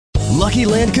Lucky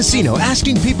Land Casino,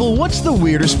 asking people, what's the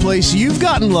weirdest place you've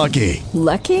gotten lucky?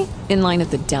 Lucky? In line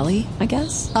at the deli, I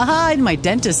guess? Aha, in my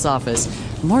dentist's office.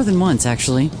 More than once,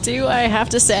 actually. Do I have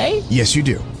to say? Yes, you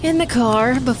do. In the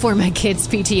car before my kids'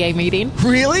 PTA meeting.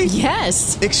 Really?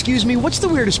 Yes. Excuse me, what's the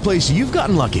weirdest place you've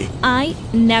gotten lucky? I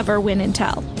never win and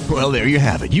tell. Well, there you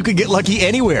have it. You can get lucky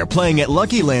anywhere, playing at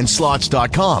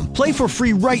LuckyLandSlots.com. Play for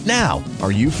free right now.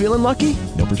 Are you feeling lucky?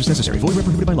 No purchase necessary. Void where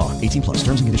prohibited by law. 18 plus.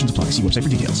 Terms and conditions apply. See website for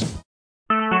details.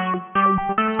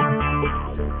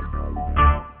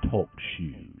 Talk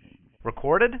shoes.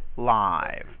 Recorded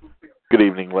live. Good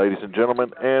evening, ladies and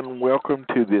gentlemen, and welcome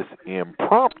to this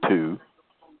impromptu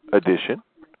edition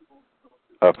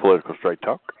of Political Straight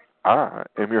Talk. I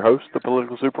am your host, the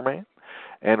Political Superman,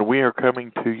 and we are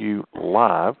coming to you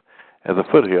live at the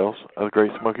foothills of the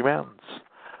Great Smoky Mountains.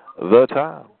 The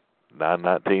time,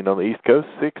 9:19 on the East Coast,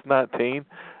 6:19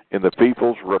 in the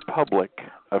People's Republic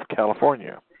of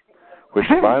California, which,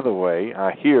 by the way,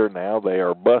 I hear now they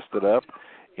are busted up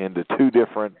into two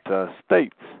different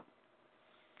states.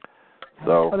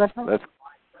 So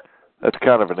that's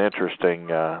kind of an interesting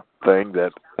thing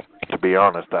that, to be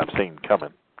honest, I've seen coming.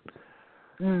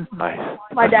 Mm-hmm.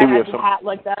 My dad has a hat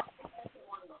like that.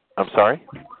 I'm sorry?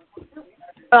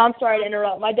 I'm sorry to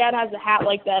interrupt. My dad has a hat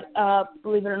like that,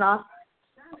 believe it or not.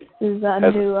 This is a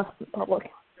new Republic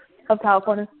of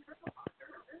California.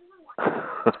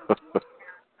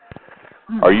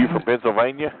 Are you from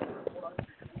Pennsylvania?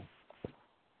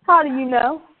 How do you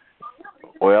know?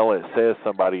 Well, it says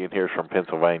somebody in here is from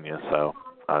Pennsylvania, so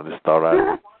I just thought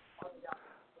I'd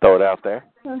throw it out there.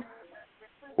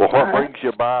 Well, what brings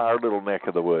you by our little neck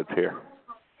of the woods here?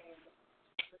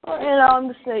 Well,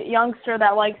 I'm just a youngster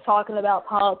that likes talking about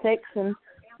politics, and,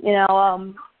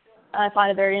 I find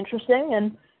it very interesting,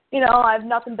 and, I have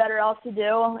nothing better else to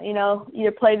do,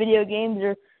 either play video games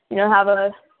or, have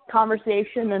a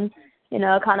conversation and,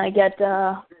 kind of get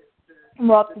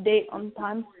more up to date on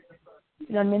times.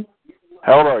 You know what I mean?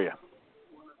 How old are you?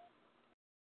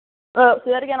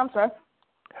 Say that again, I'm sorry.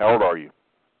 How old are you?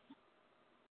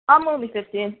 I'm only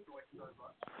 15.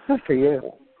 Good for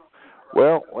you.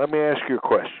 Well, let me ask you a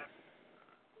question.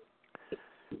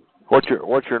 What's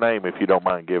your name, if you don't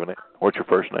mind giving it? What's your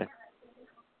first name?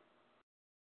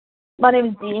 My name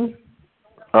is Dean.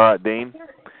 All right, Dean.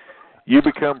 You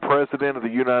become President of the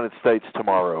United States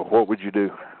tomorrow. What would you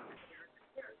do?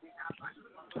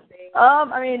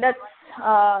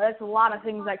 That's a lot of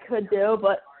things I could do,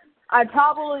 but I'd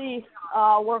probably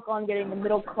work on getting the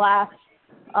middle class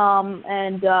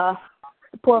and the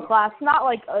poor class, not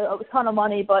like a ton of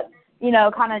money, but,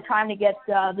 kind of trying to get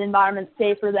the environment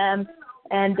safe for them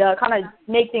and kind of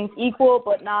make things equal,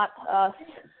 but not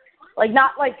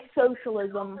like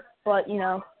socialism, but,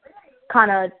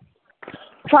 kind of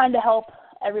trying to help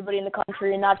everybody in the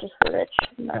country and not just the rich,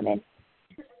 you know what I mean?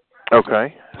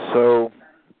 Okay, so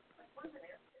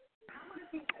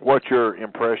what's your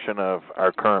impression of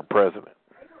our current president?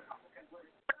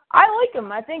 I like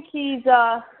him. I think he's,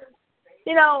 I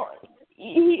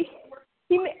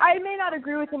may not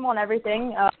agree with him on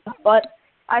everything, but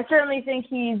I certainly think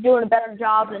he's doing a better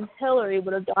job than Hillary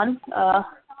would have done,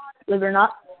 believe it or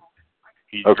not.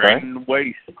 He's okay. draining the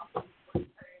waste.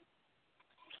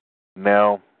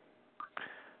 Now,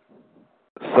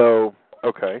 so,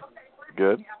 okay,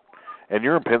 good. And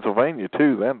you're in Pennsylvania,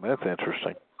 too. That's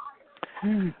interesting.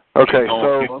 Okay,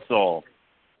 so...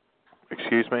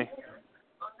 Excuse me?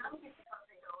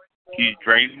 He's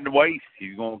draining the waste.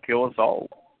 He's going to kill us all.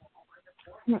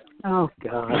 Oh,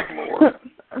 God.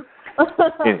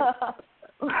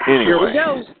 Anyway. Here we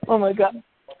go. Oh, my God.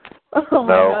 Oh,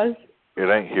 my gosh. It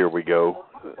ain't here we go.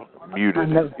 Muted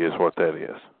is what that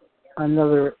is.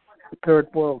 Another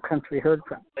third world country heard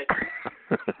from.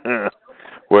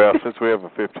 Well, since we have a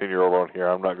 15-year-old on here,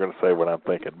 I'm not going to say what I'm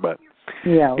thinking, but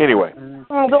yeah. Anyway.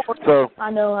 So I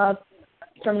know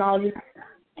terminology.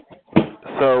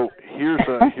 So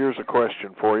here's a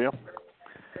question for you.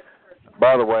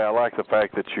 By the way, I like the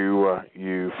fact that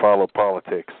you follow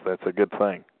politics. That's a good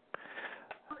thing.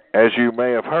 As you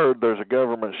may have heard, there's a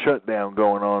government shutdown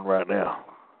going on right now.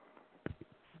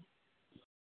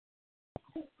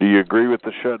 Do you agree with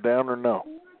the shutdown or no?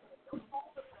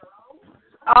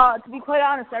 To be quite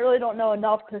honest, I really don't know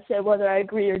enough to say whether I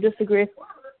agree or disagree.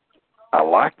 I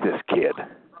like this kid.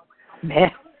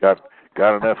 Got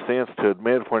enough sense to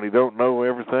admit when he don't know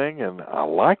everything, and I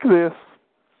like this.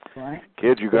 Right.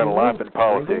 Kid, you got a life in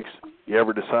politics. You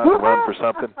ever decide to run for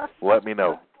something, let me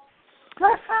know.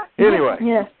 Anyway.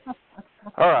 Yeah.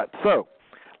 All right, so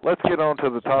let's get on to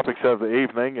the topics of the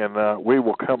evening, and we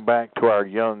will come back to our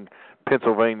young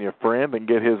Pennsylvania friend and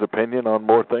get his opinion on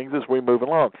more things as we move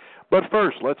along. But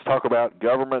first, let's talk about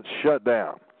government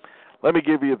shutdown. Let me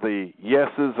give you the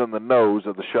yeses and the nos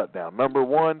of the shutdown. Number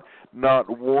one,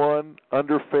 not one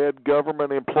underfed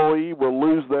government employee will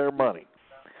lose their money.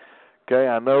 Okay,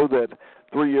 I know that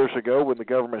 3 years ago when the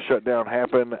government shutdown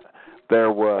happened,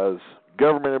 there was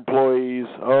government employees,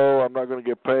 I'm not going to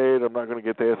get paid, I'm not going to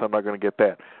get this, I'm not going to get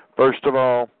that. First of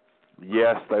all,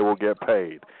 yes, they will get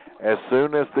paid. As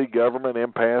soon as the government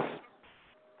impasse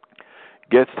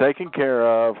gets taken care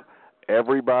of,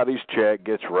 everybody's check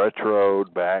gets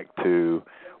retroed back to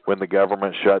when the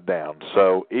government shut down.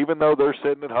 So even though they're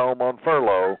sitting at home on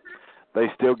furlough, they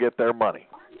still get their money.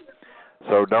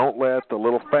 So don't let the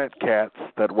little fat cats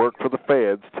that work for the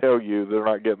feds tell you they're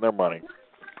not getting their money.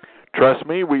 Trust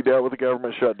me, we dealt with the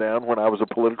government shutdown when I was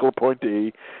a political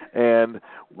appointee, and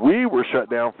we were shut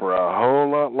down for a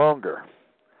whole lot longer.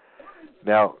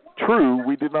 Now, true,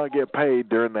 we did not get paid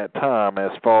during that time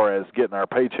as far as getting our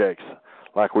paychecks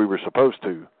like we were supposed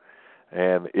to,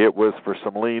 and it was for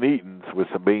some lean eatings with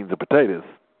some beans and potatoes.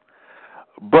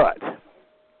 But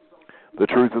the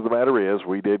truth of the matter is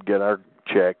we did get our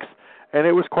checks, and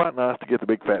it was quite nice to get the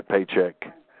big fat paycheck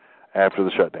after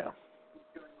the shutdown.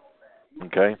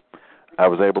 Okay? I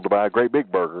was able to buy a great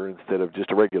big burger instead of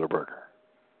just a regular burger.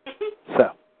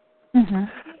 So,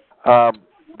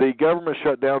 the government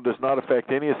shutdown does not affect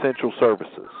any essential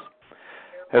services.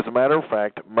 As a matter of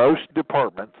fact, most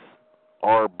departments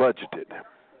are budgeted.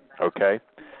 Okay?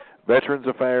 Veterans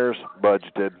Affairs,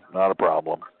 budgeted, not a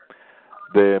problem.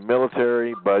 The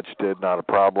military, budgeted, not a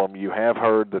problem. You have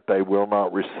heard that they will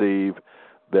not receive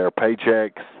their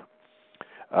paychecks.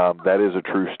 That is a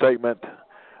true statement,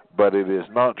 but it is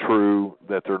not true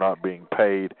that they're not being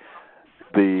paid.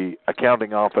 The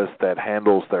accounting office that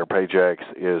handles their paychecks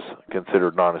is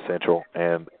considered non-essential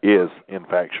and is, in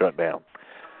fact, shut down.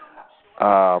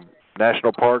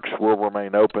 National parks will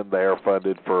remain open. They are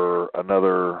funded for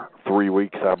another 3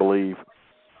 weeks, I believe.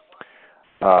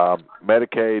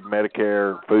 Medicaid,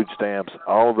 Medicare, food stamps,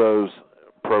 all those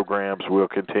programs will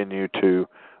continue to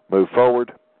move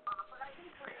forward,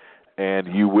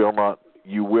 and you will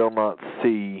not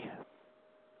see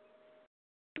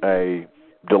a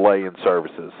delay in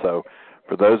services. So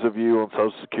for those of you on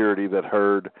Social Security that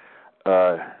heard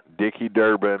Dickie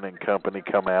Durbin and company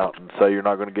come out and say you're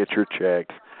not going to get your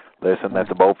checks, listen,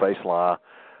 that's a bold-faced lie.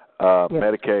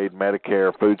 Medicaid,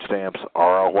 Medicare, food stamps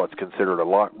are what's considered a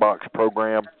lockbox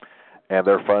program, and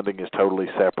their funding is totally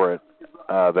separate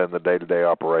than the day-to-day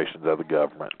operations of the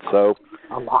government. So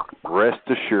rest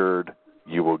assured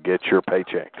you will get your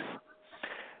paychecks.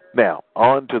 Now,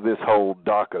 on to this whole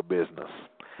DACA business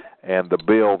and the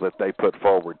bill that they put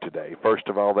forward today. First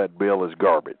of all, that bill is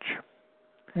garbage.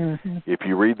 If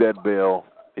you read that bill,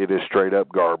 it is straight-up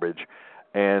garbage.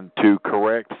 And to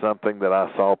correct something that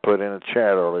I saw put in a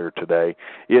chat earlier today,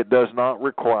 it does not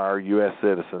require U.S.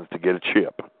 citizens to get a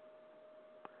chip.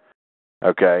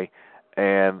 Okay?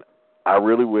 And I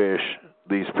really wish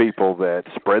these people that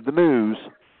spread the news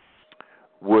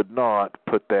would not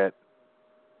put that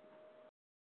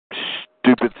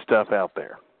stupid stuff out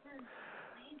there.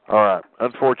 All right.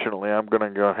 Unfortunately, I'm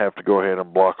going to have to go ahead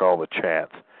and block all the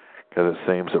chats because it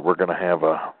seems that we're going to have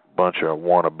a bunch of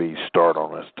wannabes start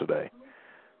on us today.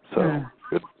 So,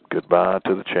 goodbye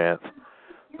to the chats.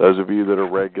 Those of you that are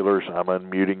regulars, I'm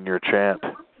unmuting your chat.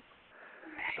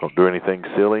 Don't do anything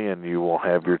silly, and you will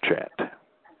have your chat.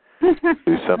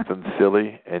 Do something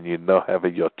silly, and you know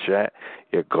having your chat,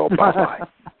 you go bye-bye.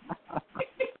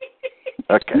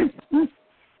 Okay.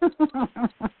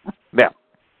 Now,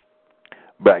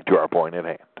 back to our point at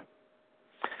hand.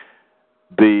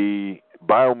 The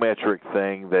biometric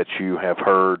thing that you have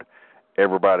heard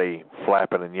everybody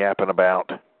flapping and yapping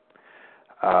about,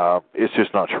 it's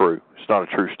just not true. It's not a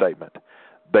true statement.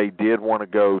 They do want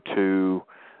to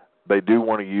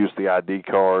use the ID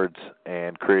cards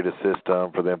and create a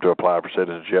system for them to apply for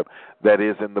citizenship. That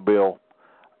is in the bill.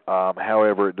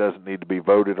 However, it doesn't need to be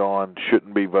voted on,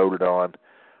 shouldn't be voted on,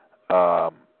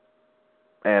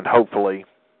 and hopefully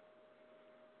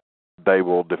they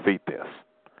will defeat this.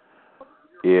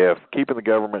 If keeping the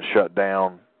government shut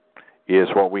down is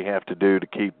what we have to do to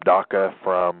keep DACA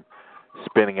from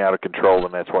spinning out of control,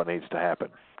 and that's what needs to happen.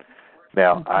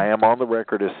 Now, I am on the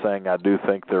record as saying I do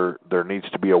think there needs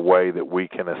to be a way that we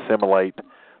can assimilate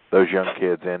those young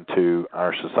kids into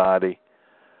our society.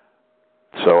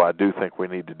 So I do think we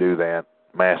need to do that.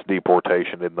 Mass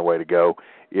deportation isn't the way to go.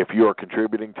 If you are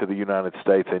contributing to the United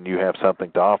States and you have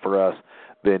something to offer us,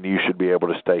 then you should be able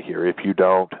to stay here. If you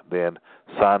don't, then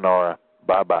sayonara,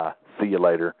 bye-bye, see you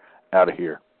later, out of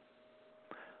here.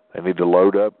 They need to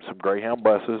load up some Greyhound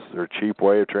buses. They're a cheap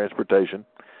way of transportation.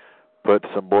 Put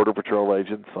some Border Patrol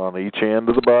agents on each end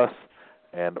of the bus,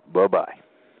 and bye-bye.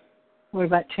 What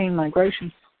about chain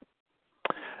migration?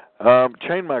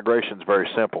 Chain migration is very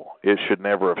simple. It should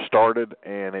never have started,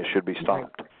 and it should be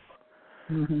stopped.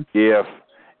 Mm-hmm.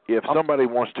 If somebody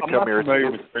wants to come here,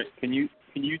 can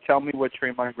you tell me what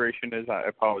chain migration is? I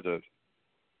apologize.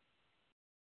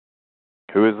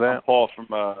 Who is that? I'm Paul from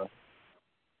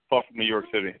New York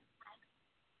City.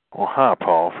 Well, hi,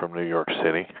 Paul from New York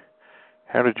City.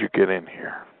 How did you get in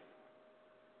here?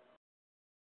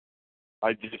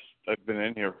 I've been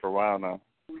in here for a while now.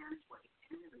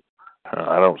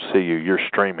 I don't see you. You're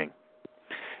streaming.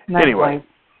 Not anyway. Right.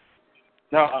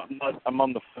 No, I'm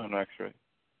on the phone, actually.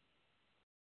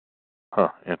 Huh,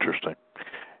 interesting.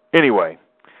 Anyway,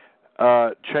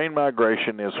 chain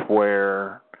migration is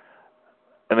where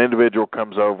an individual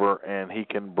comes over and he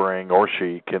can bring, or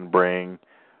she can bring,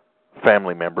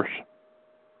 family members.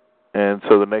 And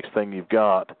so the next thing you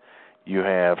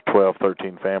have 12,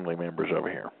 13 family members over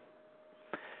here.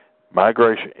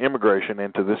 Immigration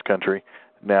into this country.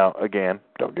 Now, again,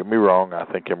 don't get me wrong, I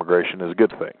think immigration is a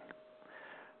good thing.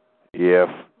 If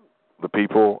the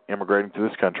people immigrating to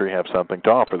this country have something to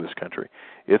offer this country,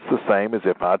 it's the same as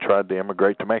if I tried to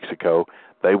immigrate to Mexico.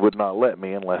 They would not let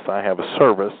me unless I have a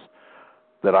service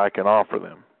that I can offer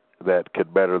them that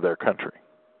could better their country.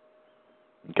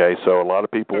 Okay, so a lot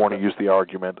of people want to use the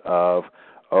argument of,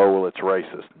 oh, well, it's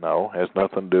racist. No, it has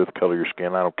nothing to do with the color of your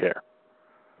skin. I don't care.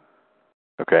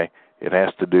 Okay, it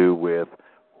has to do with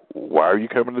why are you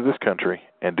coming to this country,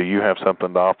 and do you have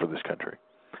something to offer this country?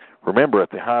 Remember, at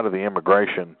the height of the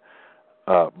immigration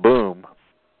boom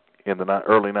in the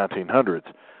early 1900s,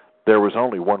 there was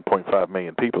only 1.5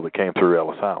 million people that came through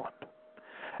Ellis Island.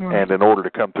 Right. And in order to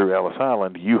come through Ellis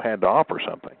Island, you had to offer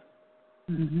something.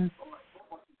 Mm-hmm.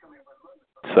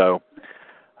 So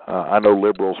I know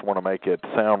liberals want to make it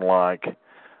sound like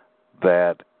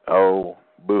that, oh,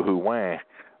 boo-hoo wah.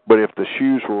 But if the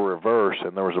shoes were reversed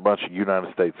and there was a bunch of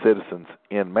United States citizens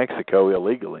in Mexico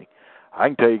illegally, I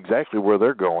can tell you exactly where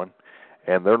they're going,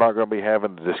 and they're not going to be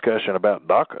having a discussion about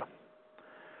DACA.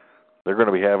 They're going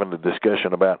to be having a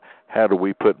discussion about how do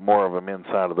we put more of them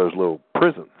inside of those little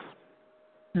prisons.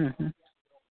 Mm-hmm.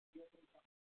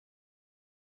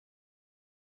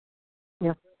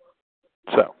 Yeah.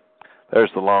 So,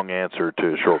 there's the long answer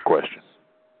to a short question.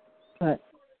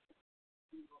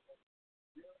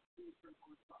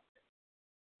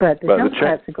 But the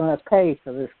Democrats are going to pay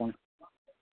for this one.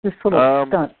 This little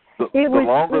stunt. The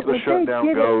longer the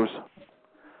shutdown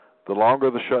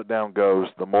goes,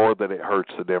 the more that it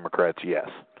hurts the Democrats, yes.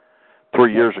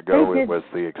 3 years ago, it was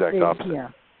the exact opposite. Yeah,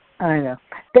 I know.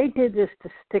 They did this to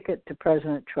stick it to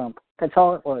President Trump. That's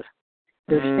all it was.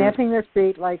 They're stamping their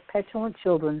feet like petulant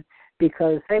children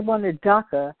because they wanted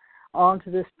DACA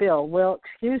onto this bill. Well,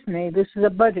 excuse me, this is a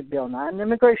budget bill, not an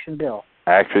immigration bill.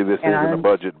 Actually, this isn't a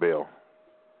budget bill.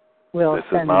 Well, this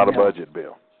is not a budget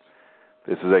bill.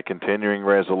 This is a continuing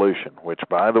resolution, which,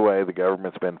 by the way, the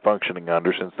government's been functioning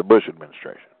under since the Bush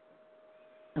administration.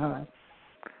 All right.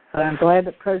 But I'm glad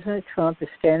that President Trump is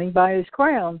standing by his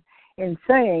ground and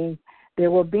saying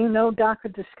there will be no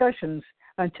DACA discussions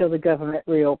until the government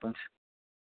reopens.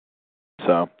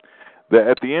 So,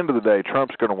 at the end of the day,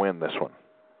 Trump's going to win this one.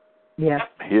 Yeah.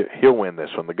 He'll win this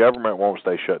one. The government won't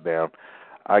stay shut down.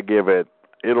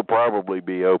 It'll probably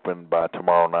be open by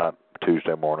tomorrow night,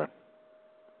 Tuesday morning.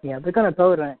 Yeah, they're going to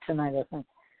vote on it tonight, I think.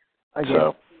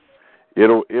 So,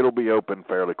 it'll be open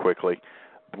fairly quickly.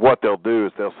 What they'll do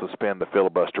is they'll suspend the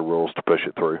filibuster rules to push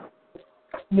it through.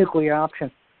 Nuclear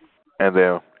option. And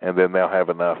then they'll have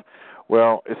enough.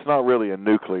 Well, it's not really a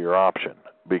nuclear option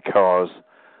because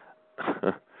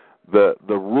the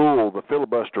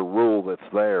filibuster rule that's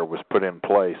there was put in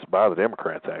place by the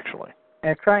Democrats, actually.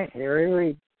 That's right, Harry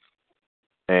Reid.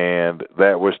 And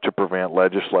that was to prevent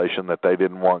legislation that they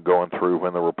didn't want going through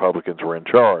when the Republicans were in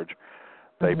charge.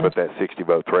 They put that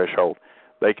 60-vote threshold.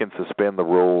 They can suspend the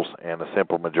rules, and a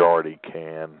simple majority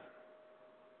can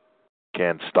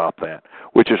stop that,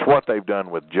 which is what they've done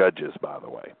with judges, by the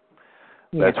way.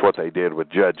 Yeah. That's what they did with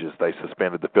judges. They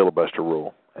suspended the filibuster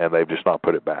rule, and they've just not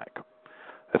put it back.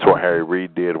 That's what Harry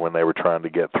Reid did when they were trying to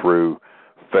get through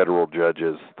federal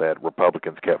judges that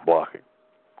Republicans kept blocking.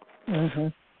 Mm-hmm.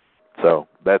 So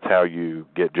that's how you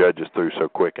get judges through so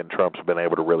quick, and Trump's been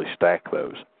able to really stack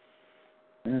those.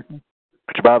 Mm-hmm.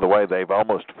 Which, by the way, they've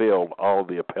almost filled all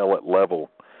the appellate level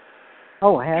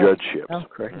judgeships. Oh,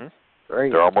 great. Mm-hmm.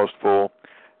 Great. They're almost full,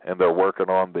 and they're working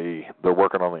on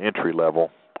the entry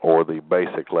level or the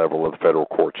basic level of the federal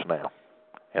courts now,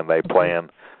 and they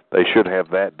should have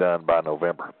that done by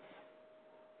November.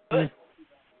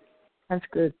 That's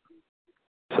good.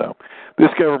 So this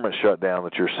government shutdown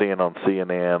that you're seeing on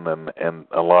CNN and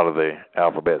a lot of the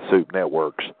alphabet soup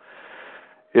networks,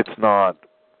 it's not,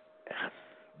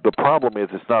 the problem is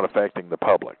it's not affecting the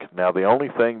public. Now, the only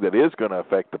thing that is going to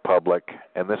affect the public,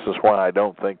 and this is why I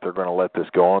don't think they're going to let this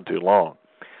go on too long,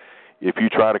 if you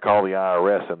try to call the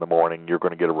IRS in the morning, you're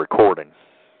going to get a recording.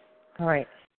 Right.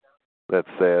 That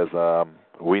says,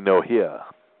 we know here.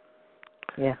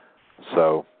 Yeah.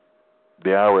 So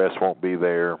the IRS won't be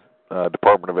there.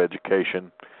 Department of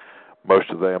Education, most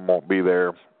of them won't be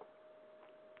there.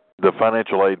 The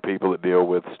financial aid people that deal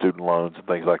with student loans and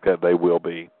things like that, they will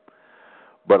be.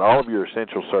 But all of your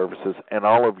essential services and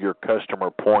all of your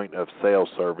customer point of sale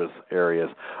service areas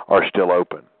are still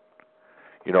open.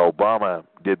 You know, Obama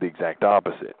did the exact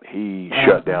opposite. He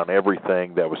shut down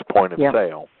everything that was point of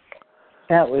sale.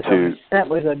 That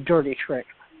was a dirty trick.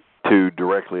 To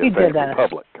directly affect the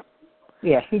public.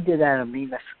 Yeah, he did that on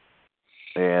Mimas.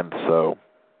 And so,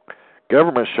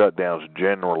 government shutdowns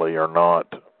generally are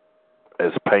not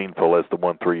as painful as the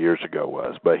one 3 years ago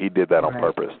was, but he did that on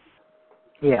purpose.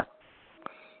 Yeah.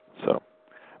 So,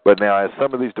 but now as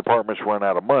some of these departments run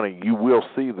out of money, you will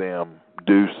see them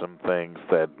do some things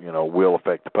that, you know, will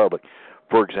affect the public.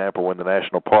 For example, when the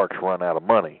national parks run out of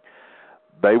money,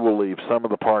 they will leave some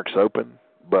of the parks open,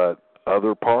 but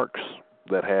other parks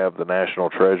that have the national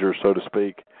treasure, so to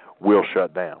speak, will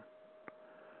shut down.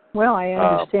 Well, I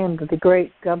understand that the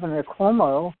great Governor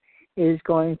Cuomo is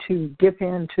going to dip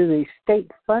into the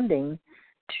state funding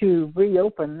to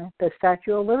reopen the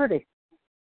Statue of Liberty.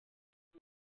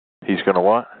 He's going to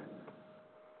what?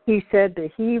 He said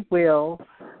that he will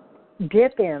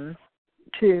dip in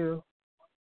to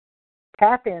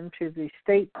tap into the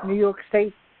New York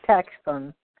State tax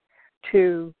fund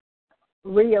to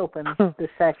reopen the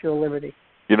Statue of Liberty.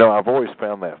 You know, I've always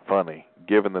found that funny,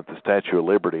 given that the Statue of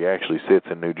Liberty actually sits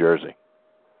in New Jersey.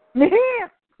 Yeah,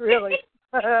 really.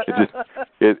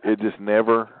 it just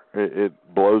never, it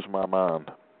blows my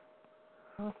mind.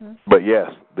 Mm-hmm. But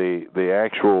yes, the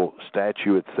actual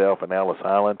statue itself in Ellis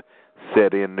Island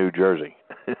set in New Jersey,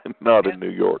 not in New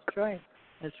York. That's right.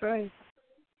 That's right.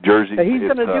 Jersey. But he's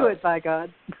going to do it, by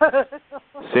God.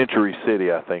 Century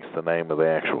City, I think, is the name of the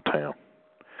actual town.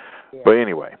 Yeah. But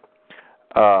anyway,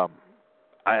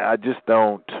 I just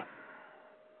don't.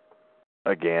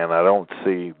 Again, I don't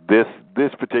see this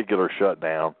particular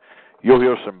shutdown. You'll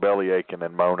hear some belly aching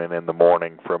and moaning in the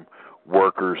morning from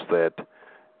workers that,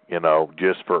 you know,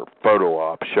 just for photo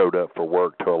op showed up for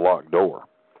work to a locked door.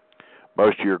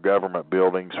 Most of your government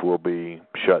buildings will be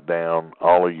shut down.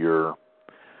 All of your,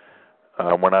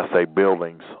 when I say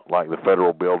buildings, like the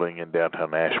federal building in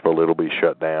downtown Nashville, it'll be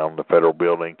shut down. The federal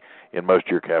building in most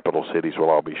of your capital cities will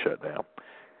all be shut down.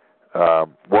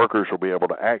 Workers will be able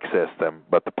to access them,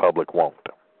 but the public won't.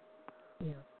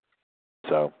 Yeah.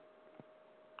 So,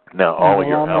 now all of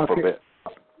your alphabet.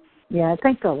 Yeah, I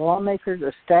think the lawmakers,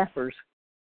 the staffers,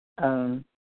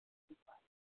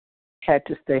 had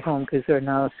to stay home because they're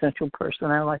not essential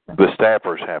personnel, I think. The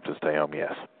staffers have to stay home,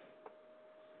 yes.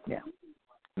 Yeah.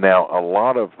 Now, a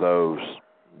lot of those,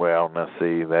 well, now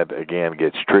see, that again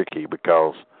gets tricky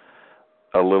because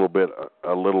a little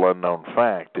unknown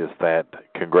fact is that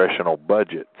congressional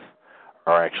budgets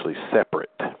are actually separate.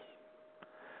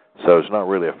 So it's not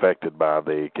really affected by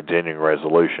the continuing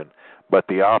resolution, but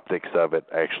the optics of it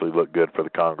actually look good for the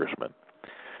congressman.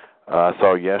 I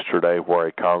saw yesterday where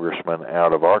a congressman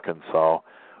out of Arkansas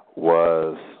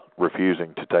was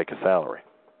refusing to take a salary.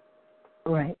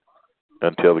 Right.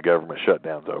 Until the government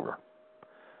shutdown's over.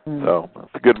 Mm-hmm. So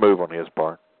it's a good move on his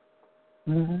part.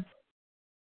 Mm-hmm.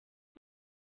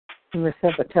 He must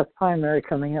have a tough primary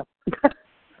coming up.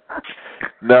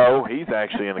 No, he's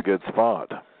actually in a good spot.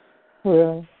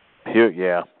 Really?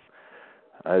 Yeah.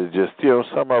 I just, you know,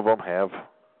 some of them have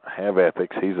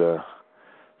ethics.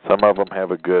 Some of them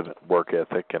have a good work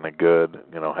ethic and a good,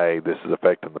 you know, hey, this is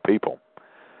affecting the people.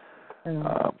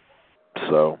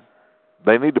 So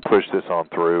they need to push this on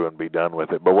through and be done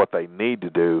with it. But what they need to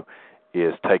do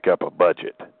is take up a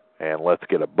budget, and let's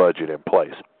get a budget in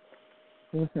place.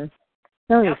 Mm-hmm.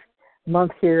 No, a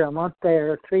month here, a month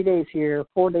there, 3 days here,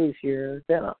 4 days here.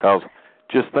 Because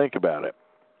just think about it.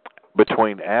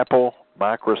 Between Apple,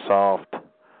 Microsoft,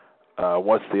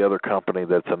 what's the other company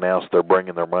that's announced they're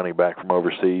bringing their money back from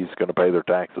overseas, going to pay their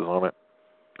taxes on it?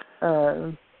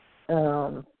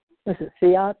 Is it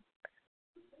Fiat?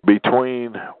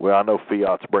 I know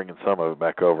Fiat's bringing some of it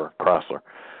back over, Chrysler.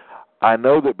 I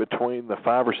know that between the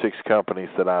 5 or 6 companies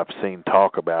that I've seen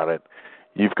talk about it,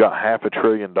 you've got $500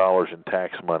 billion in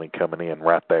tax money coming in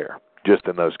right there, just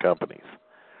in those companies.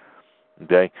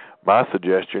 Okay? My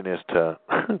suggestion is to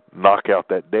knock out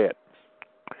that debt.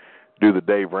 do the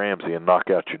Dave Ramsey and knock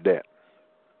out your debt.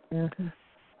 Mm-hmm.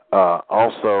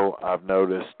 Also, I've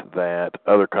noticed that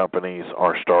other companies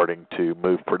are starting to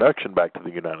move production back to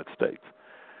the United States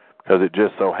because it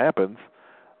just so happens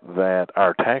that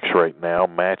our tax rate now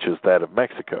matches that of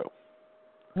Mexico.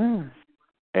 Mm.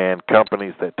 And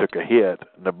companies that took a hit,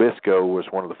 Nabisco was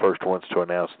one of the first ones to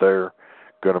announce they're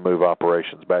going to move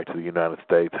operations back to the United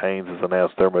States. Haynes has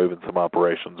announced they're moving some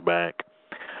operations back.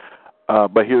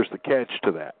 But here's the catch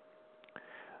to that.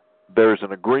 There's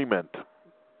an agreement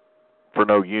for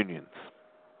no unions.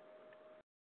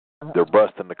 They're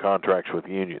busting the contracts with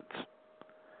unions,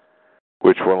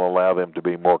 which will allow them to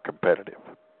be more competitive.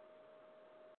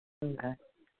 Okay.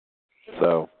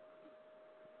 So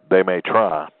they may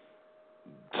try.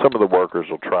 Some of the workers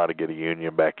will try to get a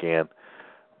union back in,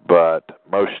 but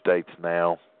most states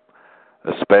now,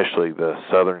 especially the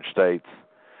southern states,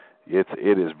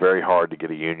 it is very hard to get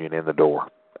a union in the door.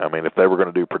 I mean, if they were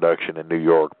going to do production in New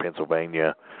York,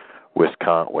 Pennsylvania,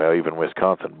 Wisconsin, well, even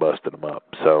Wisconsin busted them up.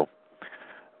 So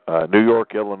New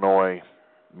York, Illinois,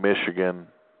 Michigan,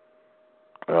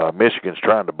 Michigan's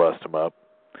trying to bust them up,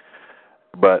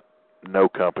 but no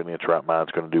company that's right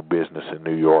mind's going to do business in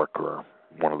New York or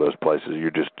one of those places.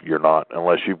 You're not,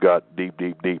 unless you've got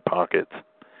deep pockets.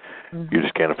 Mm-hmm. You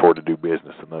just can't afford to do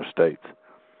business in those states.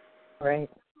 Right.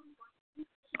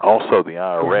 Also, the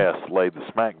IRS laid the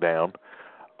smackdown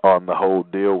on the whole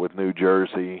deal with New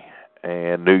Jersey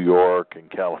and New York and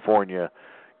California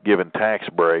giving tax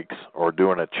breaks or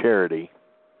doing a charity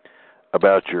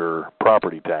about your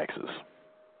property taxes.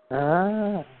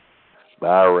 Ah. The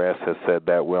IRS has said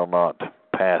that will not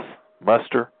pass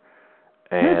muster,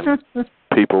 and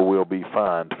people will be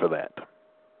fined for that.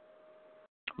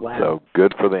 Wow. So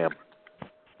good for them.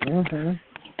 Mm-hmm.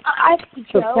 I have to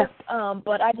go,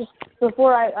 but I just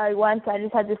before I went, I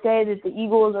just had to say that the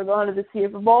Eagles are going to the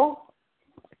Super Bowl.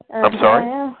 And, I'm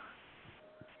sorry?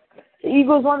 The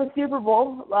Eagles won the Super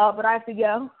Bowl, but I have to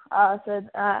go. So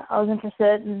I was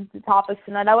interested in the topics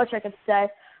tonight. I wish I could stay,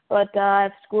 but I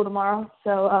have school tomorrow.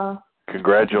 So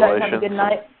congratulations. Have a good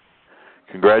night.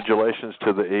 Congratulations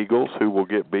to the Eagles, who will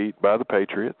get beat by the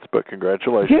Patriots, but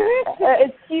congratulations.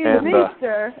 Excuse me,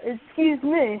 sir. Excuse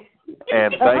me.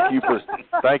 And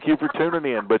thank you for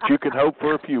tuning in, but you can hope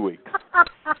for a few weeks.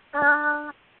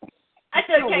 That's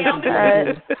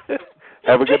okay.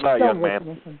 Have a good night, young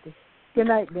man. Good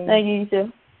night, Dan. Thank you, you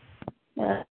too.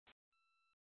 Yeah.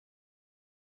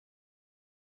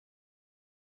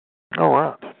 All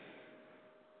right.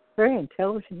 Very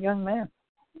intelligent young man.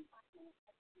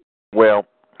 Well,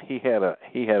 he had a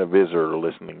visitor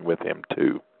listening with him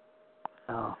too.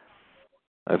 Oh.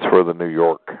 That's where the New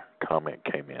York comment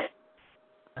came in.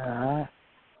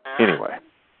 Anyway.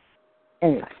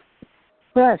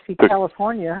 Well, see,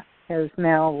 California has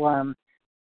now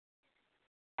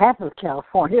half of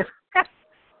California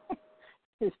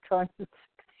is trying to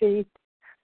succeed.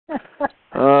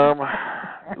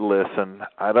 Listen,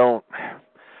 I don't.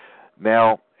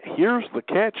 Now, here's the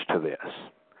catch to this.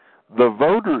 The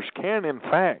voters can, in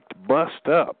fact, bust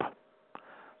up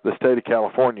the state of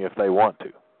California if they want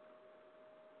to.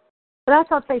 But I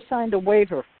thought they signed a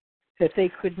waiver that they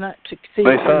could not succeed.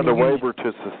 They signed a waiver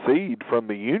to secede from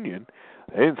the union.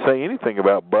 They didn't say anything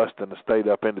about busting a state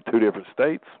up into two different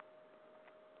states.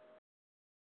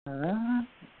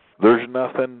 There's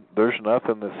nothing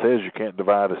that says you can't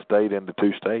divide a state into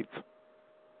two states.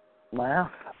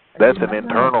 Wow. That's an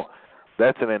internal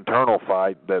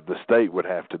fight that the state would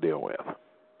have to deal with.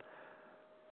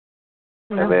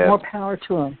 And then, more power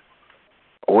to them.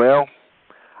 Well,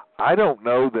 I don't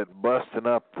know that busting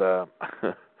up the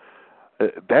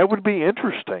that would be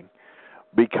interesting,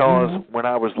 because when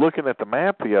I was looking at the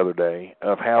map the other day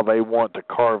of how they want to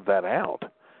carve that out,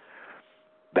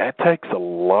 that takes a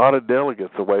lot of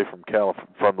delegates away from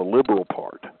the liberal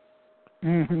part.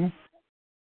 Mm-hmm.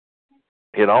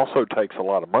 It also takes a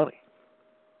lot of money.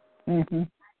 Mm-hmm.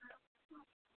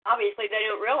 Obviously, they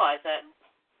don't realize that.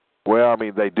 Well, I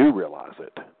mean, they do realize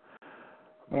it,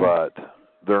 but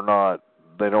they're not.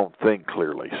 They don't think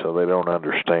clearly, so they don't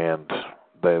understand.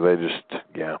 They just,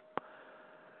 yeah.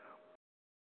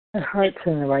 Their heart's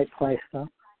in the right place, though.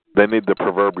 They need the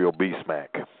proverbial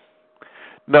B-smack.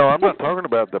 No, I'm not talking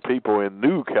about the people in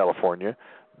New California.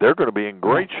 They're going to be in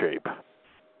great shape.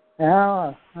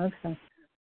 Oh, okay.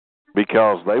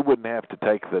 Because they wouldn't have to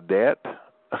take the debt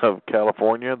of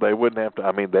California. They wouldn't have to.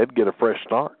 I mean, they'd get a fresh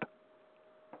start.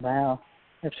 Wow,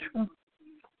 that's true.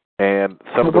 And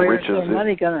some of the where's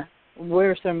riches.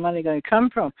 Where's their money going to come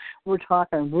from? We're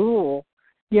talking rural,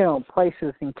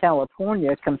 places in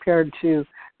California compared to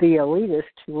the elitists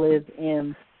who live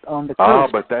on the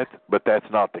coast. But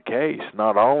that's not the case.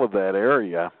 Not all of that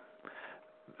area.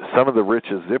 some of the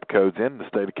richest zip codes in the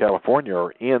state of California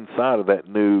are inside of that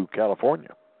new California.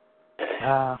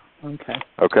 Okay.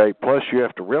 Okay, plus you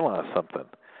have to realize something.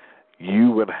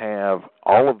 You would have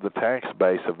all of the tax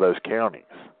base of those counties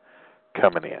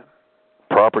coming in.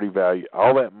 Property value,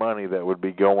 all that money that would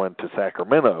be going to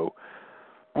Sacramento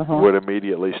would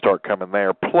immediately start coming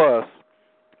there. Plus,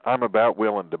 I'm about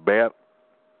willing to bet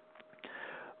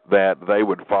that they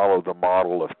would follow the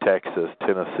model of Texas,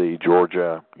 Tennessee,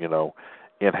 Georgia,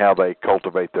 in how they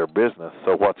cultivate their business.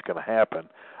 So what's going to happen?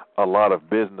 A lot of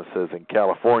businesses in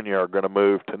California are going to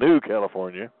move to New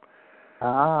California.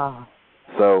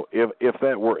 So if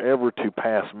that were ever to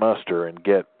pass muster and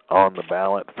get on the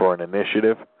ballot for an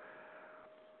initiative,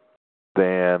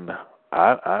 then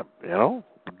I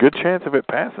good chance of it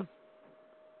passing.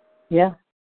 Yeah.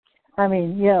 I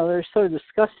mean, they're so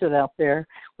disgusted out there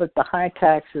with the high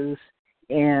taxes,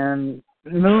 and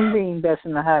Moonbeam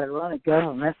doesn't know how to run a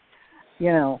government.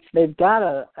 They've got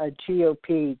a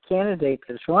GOP candidate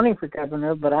that's running for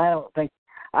governor, but I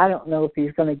don't know if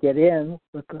he's going to get in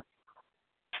with the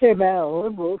amount of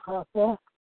liberals out there.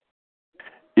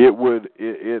 It would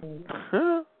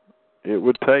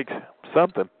take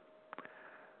something.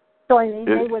 So I mean,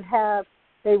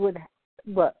 they would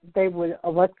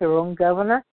elect their own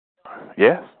governor?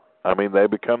 Yes. I mean, they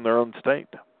become their own state.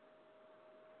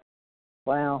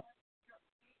 Wow.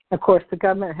 Of course, the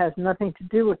government has nothing to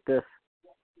do with this.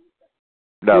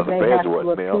 No, the feds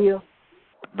wouldn't.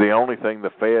 The only thing the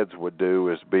feds would do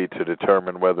is be to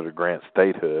determine whether to grant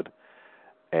statehood,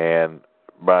 and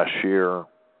by sheer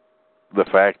the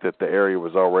fact that the area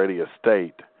was already a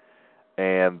state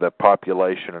and the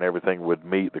population and everything would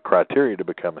meet the criteria to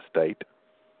become a state,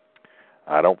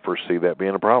 I don't foresee that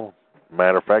being a problem.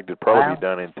 Matter of fact, it'd probably be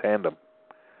done in tandem.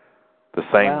 The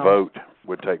same vote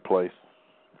would take place.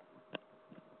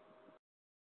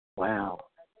 Wow.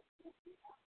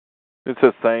 It's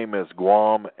the same as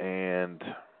Guam and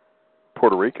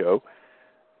Puerto Rico.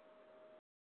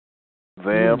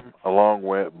 Them, along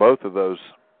with both of those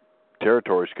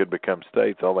territories, could become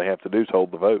states. All they have to do is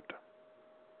hold the vote.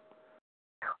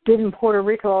 Didn't Puerto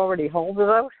Rico already hold the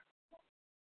vote?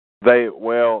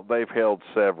 They've held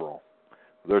several.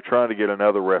 They're trying to get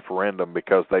another referendum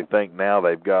because they think now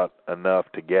they've got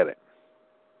enough to get it.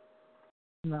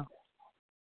 No.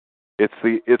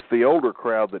 It's the older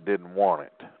crowd that didn't want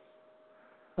it.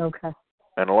 Okay.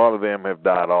 And a lot of them have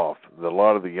died off. A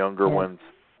lot of the younger ones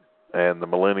and the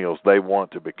millennials, they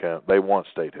want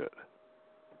statehood.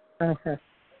 Okay.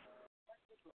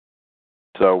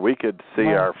 So we could see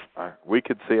our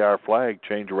flag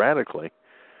change radically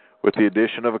with the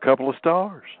addition of a couple of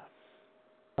stars.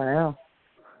 Wow.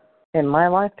 In my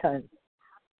lifetime.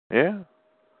 Yeah.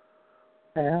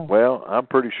 Yeah. Well, I'm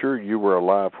pretty sure you were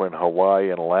alive when Hawaii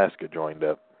and Alaska joined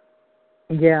up.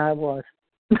 Yeah, I was.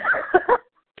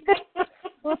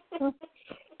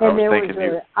 And there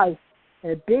was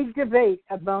a big debate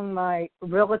among my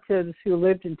relatives who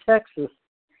lived in Texas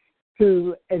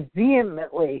who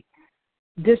vehemently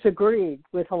disagreed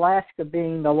with Alaska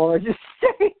being the largest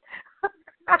state.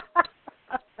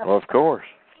 Well, of course.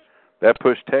 That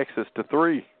pushed Texas to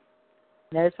 3.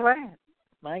 That's right.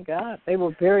 My God. They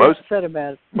were very upset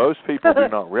about it. Most people do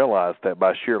not realize that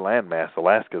by sheer landmass,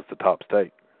 Alaska is the top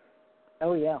state.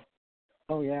 Oh, yeah.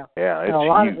 Oh, yeah. Yeah, it's and a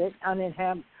lot huge. of it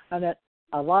uninhabited.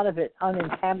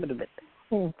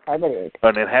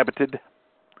 Uninhabited.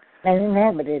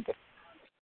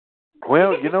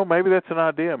 Well, maybe that's an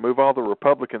idea. Move all the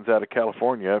Republicans out of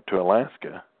California up to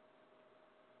Alaska.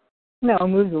 No,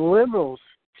 move the liberals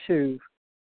to...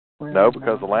 No,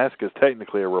 because Alaska is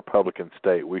technically a Republican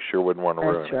state. We sure wouldn't want to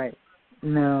ruin it. That's right.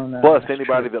 No. Plus,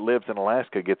 anybody that lives in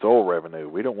Alaska gets oil revenue.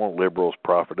 We don't want liberals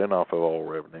profiting off of oil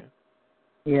revenue.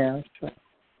 Yeah, that's right.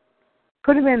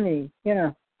 Put them in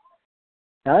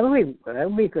that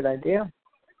would be a good idea.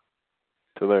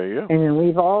 So there you go. And then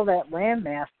leave all that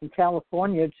landmass in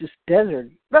California just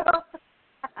desert.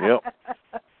 Yep.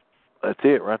 That's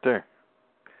it right there.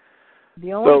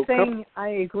 The only thing I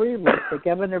agree with that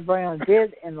Governor Brown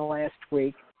did in the last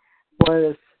week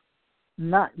was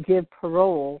not give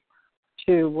parole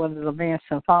to one of the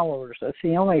Manson followers. That's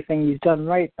the only thing he's done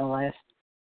right in the last.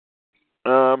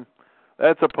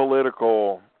 That's a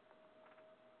political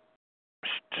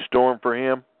storm for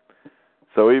him.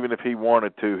 So even if he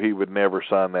wanted to, he would never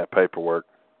sign that paperwork.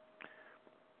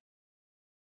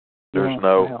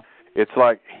 It's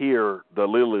like here, the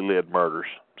Lily Lid murders.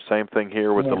 Same thing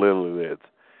here with the Lily Lids.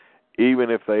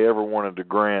 Even if they ever wanted to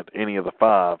grant any of the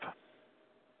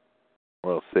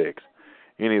 6,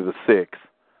 any of the 6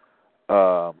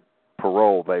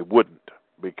 parole, they wouldn't,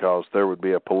 because there would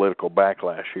be a political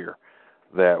backlash here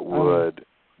that would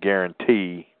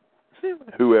guarantee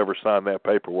whoever signed that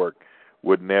paperwork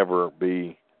would never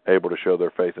be able to show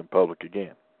their faith in public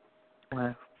again.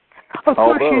 Wow. Of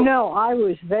course, I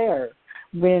was there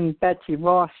when Betsy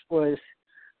Ross was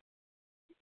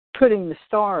putting the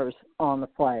stars on the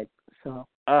flag. So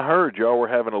I heard y'all were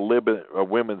having a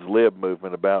women's lib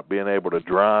movement about being able to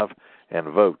drive and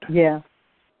vote. Yeah.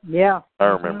 I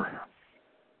remember.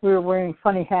 We were wearing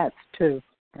funny hats too.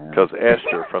 Because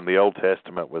Esther from the Old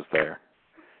Testament was there.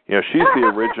 You know, she's the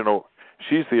original.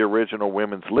 She's the original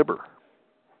women's libber.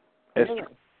 Esther. Really?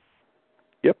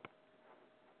 Yep.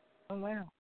 Oh wow.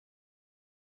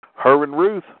 Her and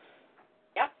Ruth.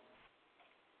 Yep.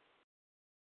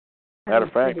 Matter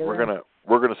of fact, we're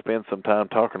gonna spend some time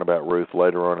talking about Ruth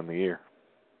later on in the year.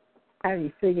 How do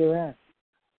you figure that?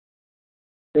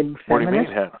 What do you mean?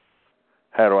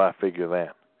 How do I figure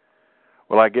that?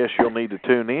 Well, I guess you'll need to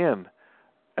tune in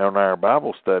on our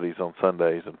Bible studies on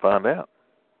Sundays and find out.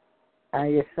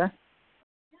 Yes, sir.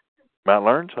 Might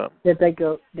learn something.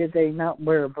 Did they not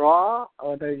wear a bra,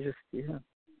 or they just,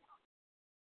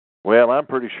 Well, I'm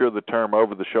pretty sure the term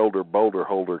over-the-shoulder boulder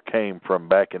holder came from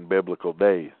back in biblical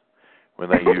days when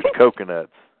they used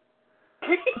coconuts.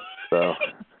 So,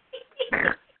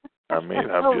 I mean,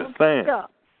 I'm just saying. God.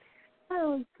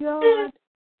 Oh, God.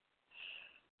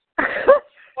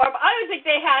 Well, I don't think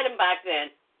they had them back then.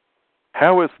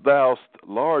 How is thou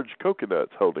large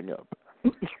coconuts holding up?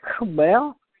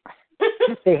 Well,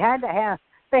 they had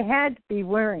to be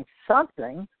wearing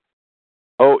something.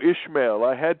 Oh, Ishmael,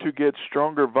 I had to get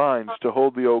stronger vines to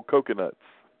hold the old coconuts.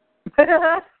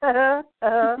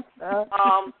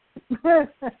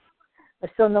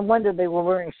 So no wonder they were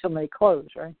wearing so many clothes,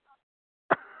 right?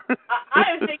 I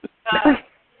don't think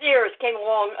Sears came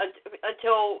along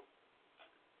until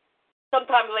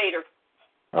sometime later.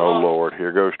 Oh, Lord,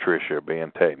 here goes Tricia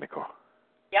being technical.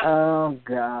 Yep. Oh,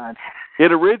 God.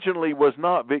 It originally was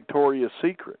not Victoria's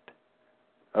Secret.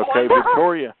 Okay,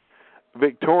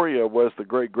 Victoria was the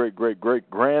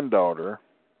great-great-great-great-granddaughter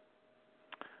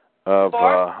of,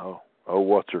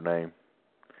 what's her name?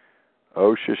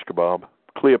 Oh, shish kebab.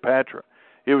 Cleopatra.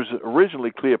 It was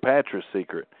originally Cleopatra's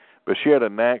secret, but she had a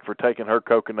knack for taking her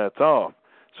coconuts off,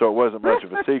 so it wasn't much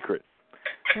of a secret.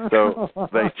 So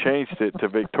they changed it to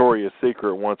Victoria's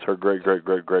Secret once her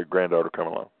great-great-great-great-granddaughter come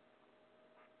along.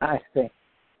 I see.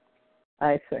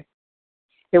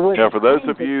 It was now, for those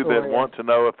of you Victoria. that want to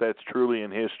know if that's truly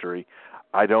in history,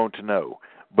 I don't know,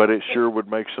 but it sure would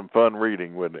make some fun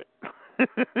reading, wouldn't it?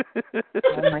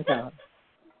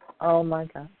 Oh, my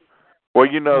God. Well,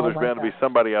 you know there's bound to be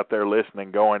somebody out there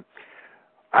listening going,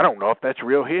 I don't know if that's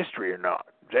real history or not.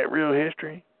 Is that real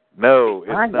history? No,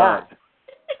 it's not.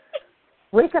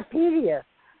 Wikipedia.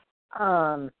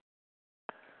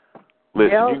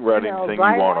 Listen, you can write anything you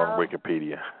want on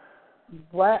Wikipedia.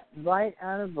 Right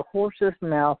out of the horse's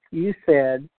mouth, you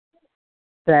said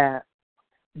that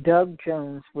Doug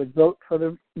Jones would vote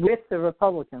with the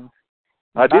Republicans.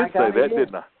 I did say that,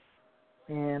 didn't I?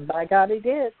 And by God, he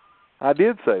did. I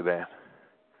did say that.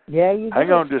 Yeah, you did.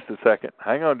 Hang on just a second.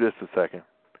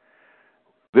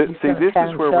 This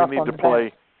is where we need to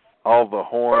play all the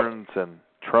horns and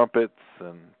trumpets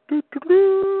and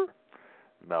doo-doo-doo.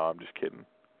 No, I'm just kidding.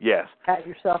 Yes. Pat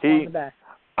yourself on the back.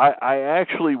 I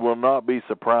actually will not be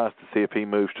surprised to see if he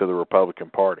moves to the Republican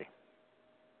Party.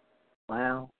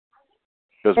 Wow.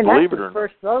 Because believe it or not,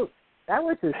 first vote. That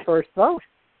was his first vote.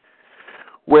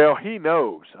 Well, he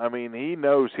knows. I mean, he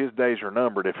knows his days are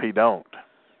numbered if he don't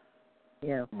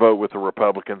vote with the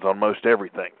Republicans on most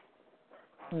everything.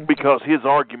 Mm-hmm. Because his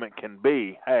argument can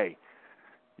be, hey,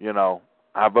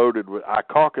 I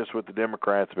caucused with the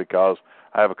Democrats because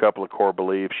I have a couple of core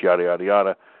beliefs, yada, yada,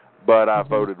 yada, but I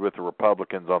voted with the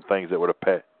Republicans on things that would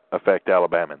affect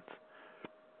Alabamans.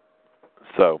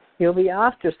 So he'll be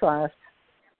ostracized.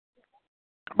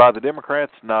 By the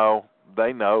Democrats? No,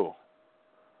 they know.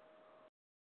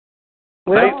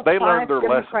 Well, they learned their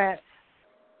lesson.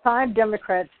 5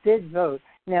 Democrats did vote.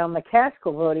 Now,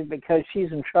 McCaskill voted because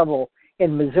she's in trouble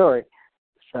in Missouri.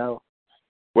 So.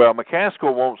 Well,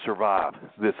 McCaskill won't survive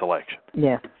this election.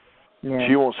 Yeah.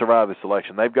 She won't survive this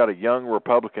election. They've got a young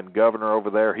Republican governor over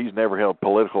there. He's never held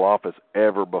political office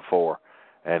ever before,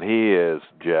 and he is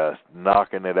just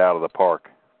knocking it out of the park.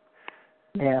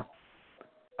 Yeah.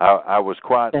 I was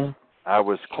quite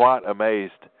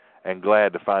amazed and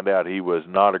glad to find out he was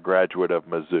not a graduate of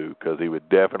Mizzou, because he would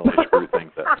definitely screw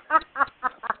things up.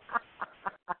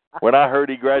 When I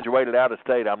heard he graduated out of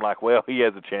state, I'm like, well, he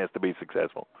has a chance to be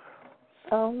successful.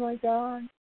 Oh, my God.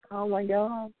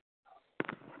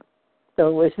 So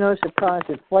it was no surprise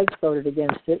that Flake voted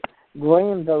against it.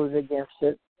 Graham voted against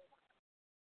it.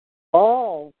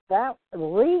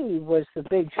 Lee was the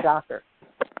big shocker.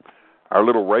 Our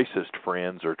little racist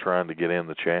friends are trying to get in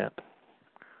the chat.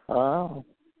 Oh.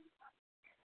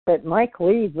 But Mike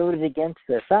Lee voted against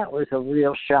this. That was a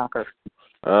real shocker.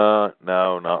 No,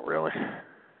 not really.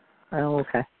 Oh,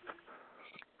 okay.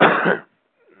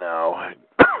 No.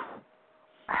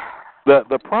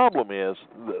 The problem is,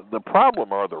 the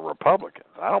problem are the Republicans.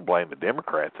 I don't blame the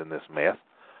Democrats in this mess.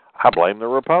 I blame the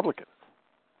Republicans.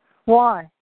 Why?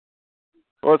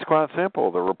 Well, it's quite simple.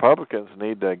 The Republicans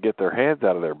need to get their heads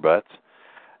out of their butts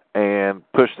and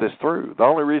push this through. The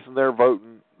only reason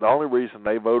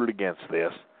they voted against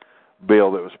this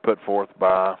bill that was put forth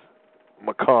by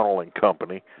McConnell and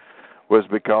company was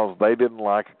because they didn't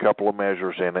like a couple of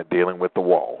measures in it dealing with the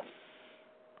wall.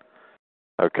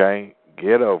 Okay?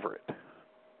 Get over it.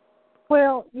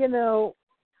 Well,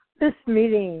 this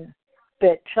meeting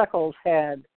that Chuckles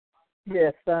had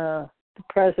with the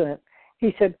president,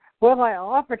 he said, well, I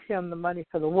offered him the money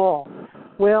for the wall.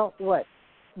 Well, what,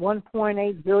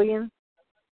 $1.8 billion?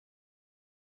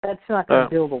 That's not going to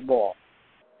build a wall.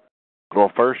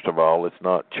 Well, first of all, it's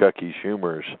not Chucky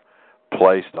Schumer's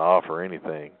place to offer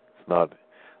anything. It's not.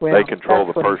 Well, they control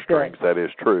the purse good. strings. That is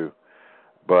true.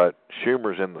 But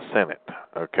Schumer's in the Senate,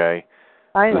 okay?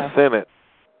 I know. The Senate,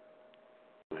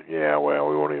 yeah, well,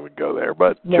 we won't even go there.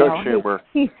 But no, Chuck Schumer.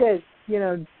 He said,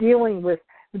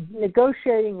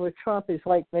 negotiating with Trump is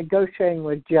like negotiating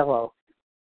with Jell-O.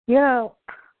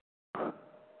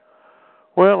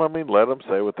 Well, I mean, let them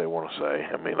say what they want to say.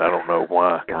 I mean, I don't know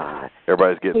why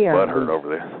everybody's getting butthurt over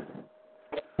this.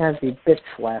 Has to be bitch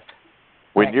slapped.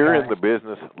 When you're in the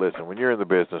business, listen, when you're in the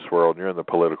business world, you're in the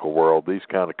political world, these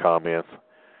kind of comments,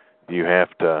 you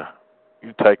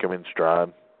take them in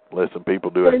stride. Listen, people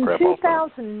do it crap all the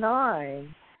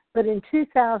time. But in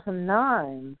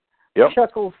 2009, yep.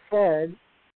 Chuckles said,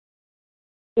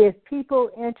 if people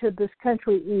enter this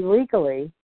country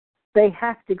illegally, they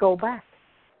have to go back.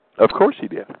 Of course he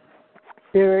did.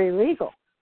 They're illegal.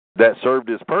 That served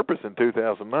its purpose in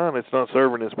 2009. It's not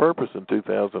serving its purpose in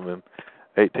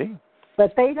 2018.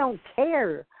 But they don't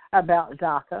care about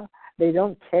DACA. They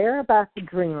don't care about the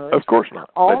Dreamers. Of course not.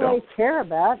 All they care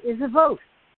about is a vote.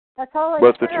 That's all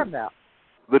they care about.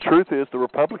 The truth is the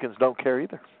Republicans don't care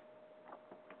either.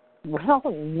 Well,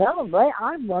 no,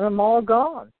 I want them all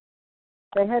gone.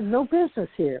 They had no business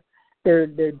here.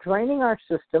 They're draining our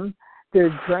system.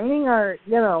 They're draining our,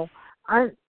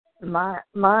 I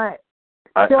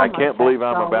can't believe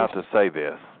I'm about to say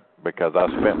this because I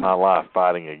spent my life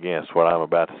fighting against what I'm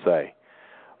about to say.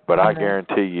 But I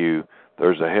guarantee you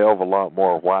there's a hell of a lot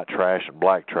more white trash and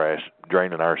black trash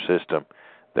draining our system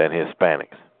than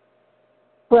Hispanics.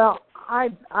 Well,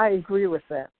 I agree with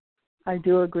that. I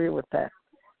do agree with that.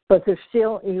 But they're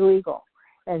still illegal.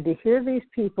 And to hear these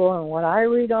people and what I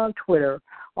read on Twitter,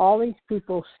 all these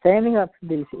people standing up for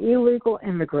these illegal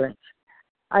immigrants,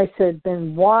 I said,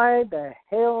 then why the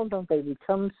hell don't they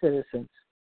become citizens?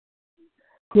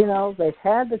 They've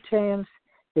had the chance.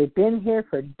 They've been here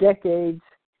for decades.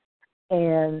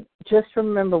 And just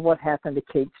remember what happened to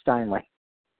Kate Steinle.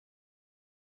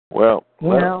 Well,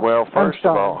 first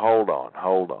of all, hold on.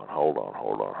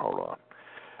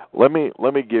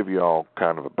 Let me give you all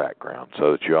kind of a background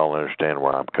so that you all understand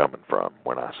where I'm coming from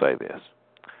when I say this.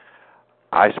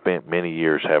 I spent many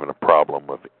years having a problem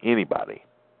with anybody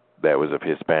that was of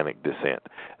Hispanic descent.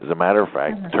 As a matter of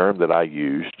fact, the term that I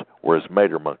used was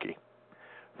mater monkey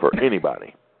for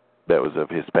anybody that was of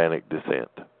Hispanic descent.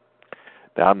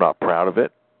 Now, I'm not proud of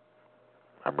it.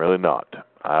 I'm really not.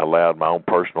 I allowed my own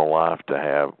personal life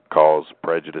to cause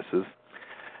prejudices,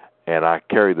 and I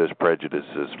carried those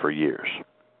prejudices for years.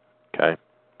 Okay?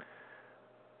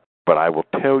 But I will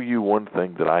tell you one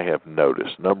thing that I have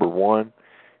noticed. Number one,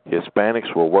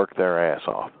 Hispanics will work their ass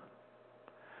off.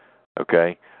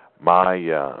 Okay? My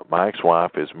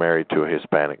ex-wife is married to a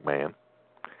Hispanic man.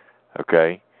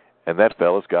 Okay? And that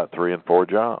fella's got 3 and 4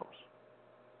 jobs.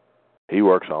 He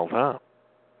works all the time.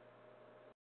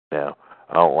 Now,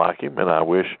 I don't like him, and I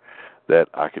wish that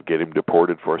I could get him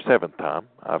deported for a 7th time.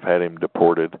 I've had him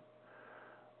deported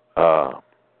so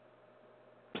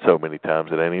many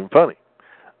times it ain't even funny.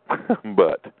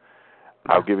 But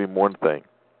I'll give him one thing.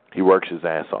 He works his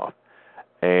ass off.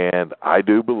 And I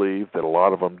do believe that a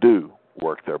lot of them do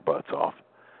work their butts off.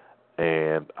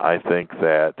 And I think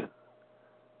that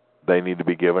they need to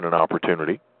be given an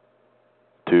opportunity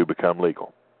to become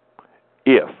legal.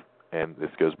 If, and this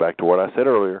goes back to what I said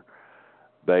earlier,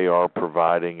 they are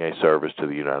providing a service to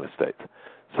the United States.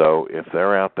 So if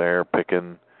they're out there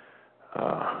picking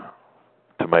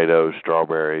tomatoes,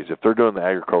 strawberries, if they're doing the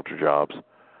agriculture jobs,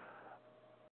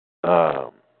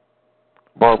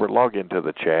 Barbara, log into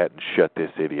the chat and shut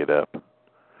this idiot up.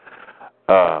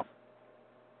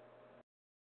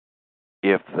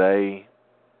 if they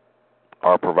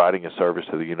are providing a service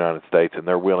to the United States and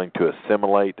they're willing to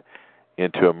assimilate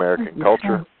into American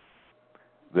culture,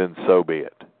 then so be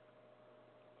it.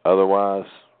 Otherwise,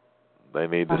 they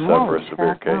need to suffer a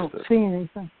severe case. I don't see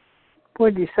anything.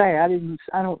 What did you say? I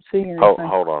don't see anything.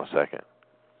 Hold on a second.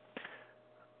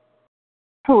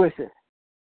 Who is it?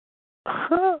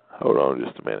 Hold on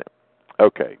just a minute.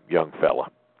 Okay, young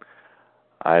fella.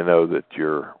 I know that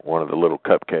you're one of the little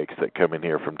cupcakes that come in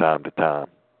here from time to time.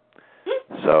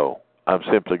 So I'm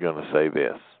simply going to say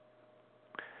this.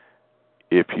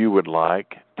 If you would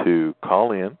like to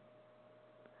call in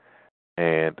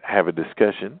and have a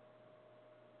discussion,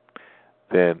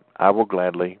 then I will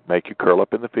gladly make you curl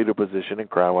up in the fetal position and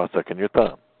cry while sucking your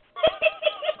thumb.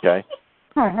 Okay?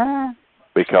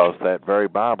 Because that very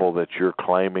Bible that you're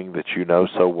claiming that you know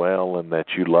so well and that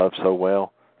you love so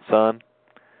well, son,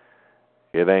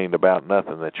 it ain't about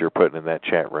nothing that you're putting in that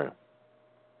chat room.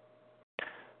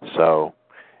 So,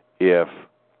 if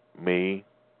me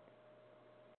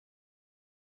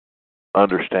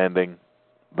understanding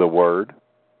the word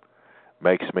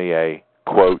makes me a,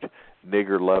 quote,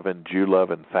 nigger-loving,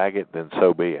 Jew-loving faggot, then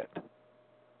so be it.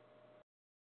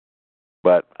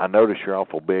 But I notice you're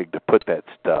awful big to put that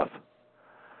stuff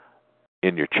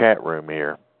in your chat room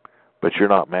here, but you're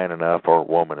not man enough or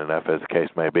woman enough, as the case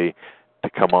may be, to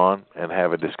come on and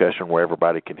have a discussion where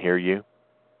everybody can hear you,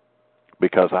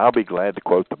 because I'll be glad to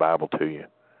quote the Bible to you.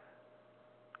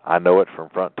 I know it from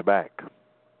front to back.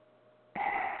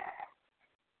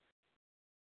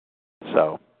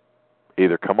 So,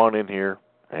 either come on in here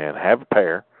and have a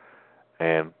pair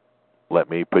and let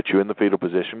me put you in the fetal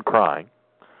position crying,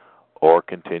 or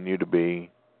continue to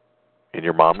be in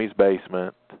your mommy's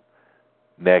basement,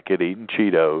 naked, eating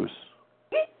Cheetos.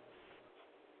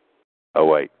 Oh,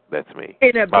 wait, that's me.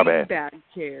 In a My bad. beanbag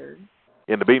chair.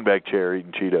 In the beanbag chair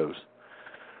eating Cheetos.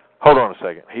 Hold on a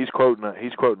second. He's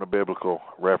quoting a biblical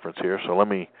reference here, so let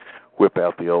me whip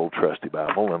out the old trusty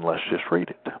Bible and let's just read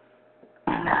it.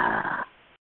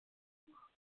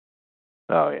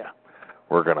 Oh yeah,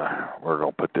 we're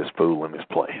gonna put this fool in his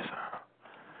place.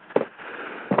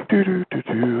 Because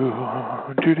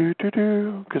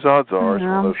odds are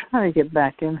I'm trying to get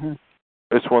back in here.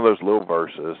 It's one of those little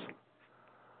verses.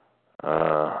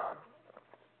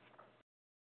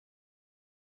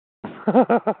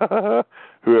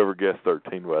 Whoever guessed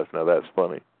 13 was. Now that's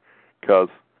funny, because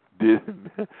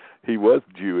he was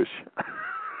Jewish.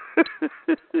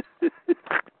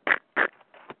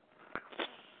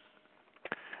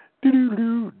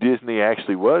 Disney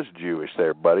actually was Jewish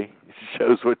there, buddy.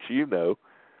 Shows what you know.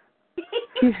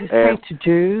 Jesus hates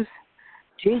Jews.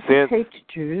 Jesus hates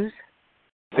Jews.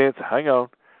 Hang on.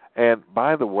 And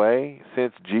by the way,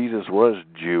 since Jesus was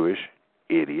Jewish,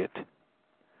 idiot.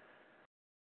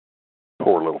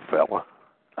 Poor little fella.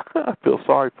 I feel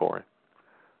sorry for him.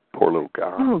 Poor little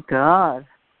guy. Oh, God.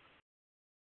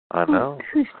 I know.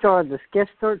 Who started this?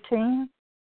 Guest 13?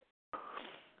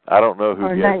 I don't know who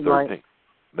Guest 13. Nightlight.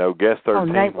 No, Guest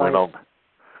 13 went on.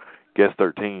 Guest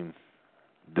 13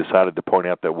 decided to point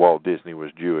out that Walt Disney was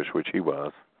Jewish, which he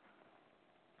was.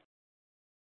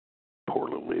 Poor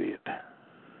little idiot.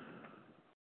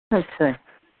 Let's see.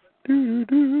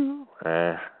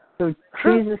 So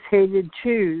Jesus hated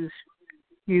Jews,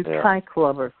 you kite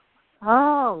clubber.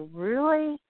 Oh,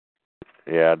 really?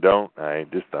 Yeah, don't.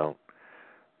 Just don't.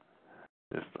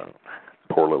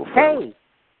 Poor little fella. Hey,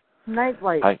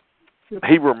 Nightlight.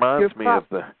 He reminds me of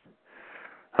the...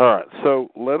 All right, so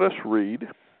let us read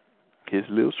his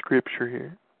little scripture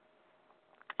here.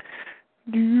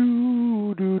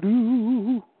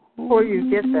 Before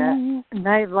you get that,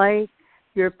 Nightlight,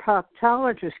 your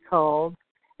proctologist called,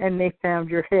 and they found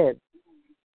your head.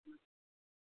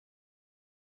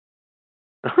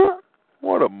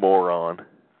 What a moron.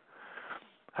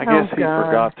 I guess he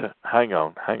forgot to... Hang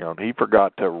on. He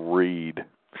forgot to read.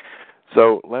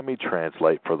 So let me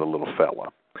translate for the little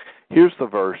fella. Here's the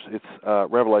verse. It's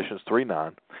Revelations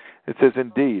 3:9. It says,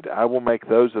 "Indeed, I will make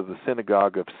those of the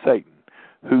synagogue of Satan,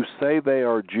 who say they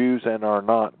are Jews and are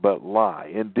not, but lie.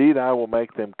 Indeed, I will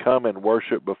make them come and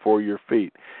worship before your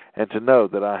feet, and to know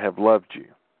that I have loved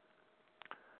you."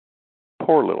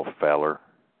 Poor little feller.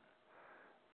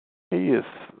 He is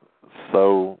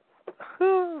so...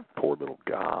 poor little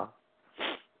guy.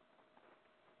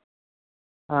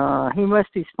 He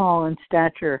must be small in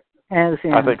stature, as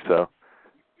in... I think so.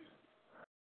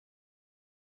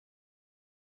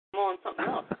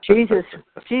 Jesus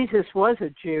was a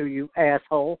Jew, you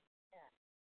asshole.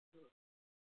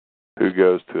 Who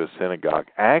goes to a synagogue?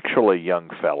 Actually, young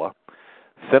fella,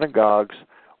 synagogues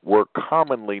were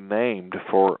commonly named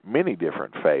for many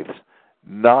different faiths,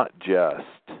 not just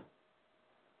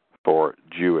for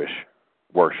Jewish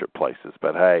worship places.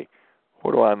 But hey,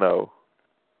 what do I know?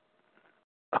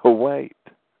 Oh, wait.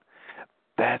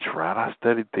 That's right. I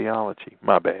studied theology.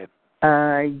 My bad.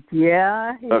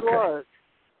 Yeah, he Okay. was.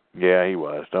 Yeah, he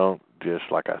was. Don't, just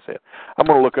like I said. I'm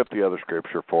going to look up the other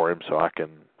scripture for him so I can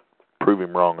prove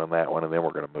him wrong on that one, and then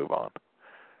we're going to move on.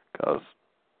 Because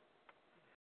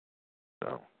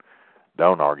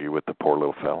don't argue with the poor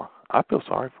little fella. I feel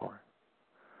sorry for him.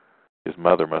 His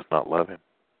mother must not love him.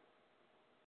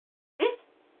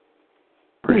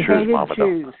 Pretty sure his mama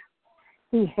don't.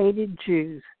 He hated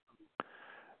Jews.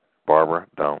 Barbara,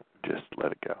 don't just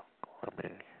let it go. I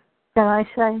mean, can I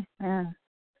say? Yeah.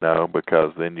 No,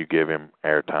 because then you give him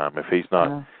airtime. If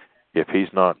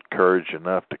he's not courage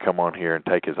enough to come on here and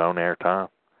take his own airtime.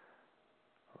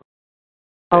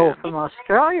 Oh, from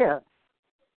Australia.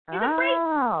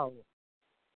 Oh.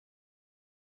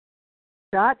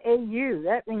 .au.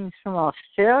 That means from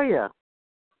Australia.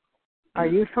 Are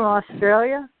you from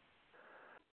Australia?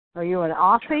 Are you an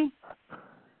Aussie?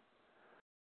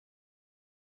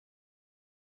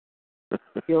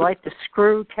 You like to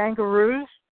screw kangaroos?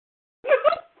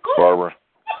 Barbara.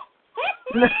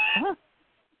 Barbara!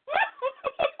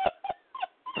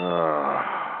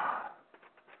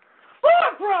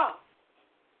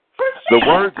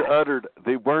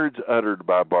 The words uttered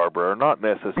by Barbara are not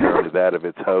necessarily that of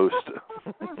its host.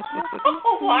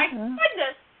 Oh my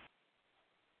goodness!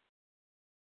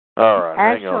 All right,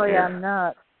 hang on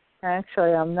here.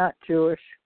 Actually, I'm not Jewish.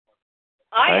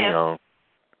 Hang on.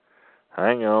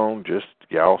 Just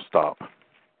y'all stop.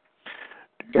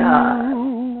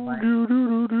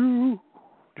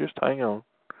 Just hang on.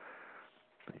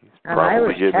 An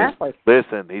Irish Catholic.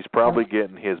 Listen, he's probably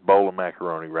getting his bowl of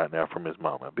macaroni right now from his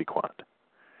mama. Be quiet.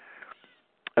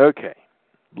 Okay,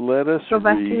 let us go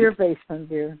back to your basement,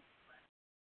 dear.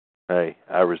 Hey,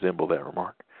 I resemble that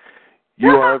remark. You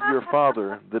are of your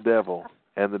father, the devil,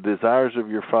 and the desires of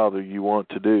your father you want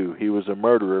to do. He was a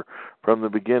murderer from the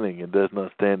beginning and does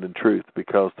not stand in truth,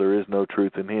 because there is no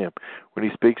truth in him. When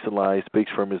he speaks a lie, he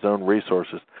speaks from his own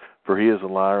resources, for he is a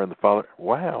liar and the father...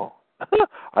 Wow.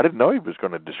 I didn't know he was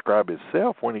going to describe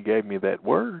himself when he gave me that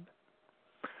word.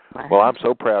 Wow. Well, I'm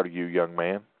so proud of you, young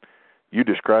man. You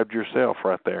described yourself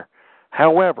right there.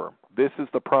 However, this is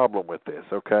the problem with this,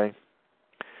 okay?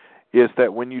 Is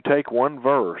that when you take one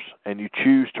verse and you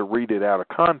choose to read it out of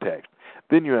context,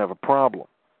 then you have a problem.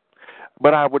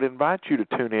 But I would invite you to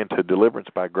tune in to Deliverance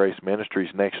by Grace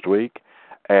Ministries next week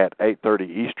at 8:30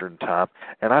 Eastern Time,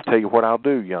 and I tell you what I'll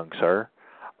do, young sir.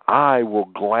 I will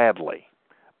gladly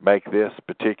make this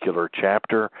particular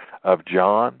chapter of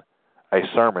John a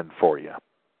sermon for you.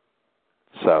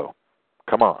 So,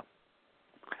 come on.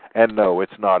 And no,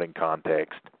 it's not in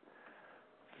context.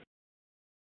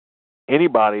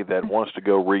 Anybody that wants to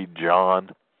go read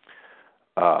John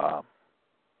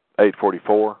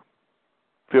 8:44,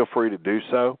 feel free to do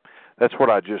so. That's what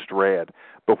I just read.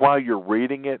 But while you're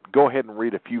reading it, go ahead and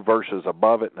read a few verses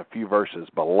above it and a few verses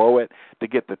below it to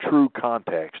get the true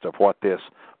context of what this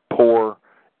poor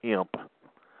imp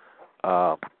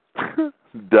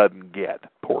doesn't get.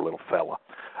 Poor little fella.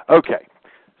 Okay,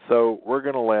 so we're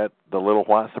going to let the little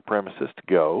white supremacist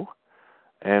go,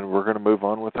 and we're going to move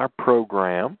on with our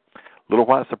program. Little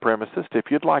white supremacist,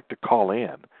 if you'd like to call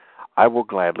in, I will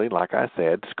gladly, like I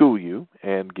said, school you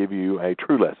and give you a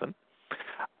true lesson.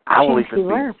 I will even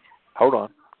be, hold on.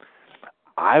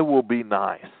 I will be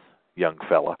nice, young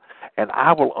fella, and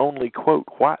I will only quote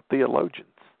white theologians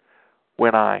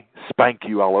when I spank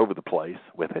you all over the place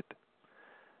with it.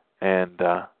 And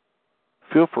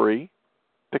feel free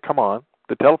to come on.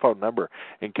 The telephone number,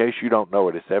 in case you don't know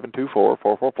it, is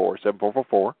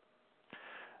 724-444-7444.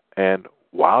 And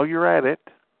while you're at it,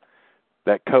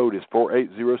 that code is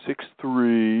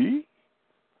 48063.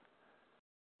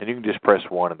 And you can just press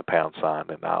 1 and the pound sign,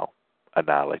 and I'll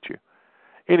annihilate you.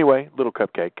 Anyway, little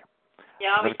cupcake.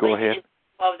 Yeah, I'm going to go ahead.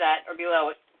 Above that or below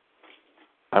it.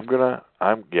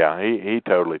 He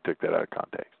totally took that out of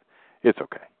context. It's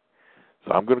okay.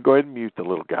 So I'm going to go ahead and mute the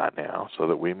little guy now so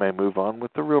that we may move on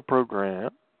with the real program.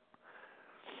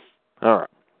 All right.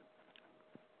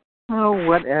 Oh,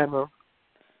 whatever.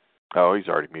 Oh, he's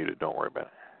already muted. Don't worry about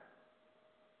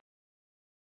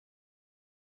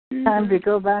it. Time to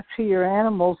go back to your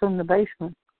animals in the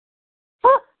basement.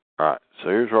 All right. So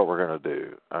here's what we're going to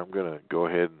do. I'm going to go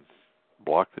ahead and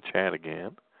block the chat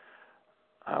again.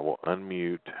 I will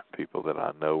unmute people that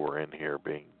I know are in here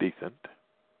being decent.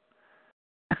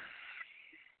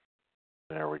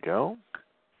 There we go.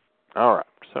 All right.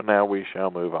 So now we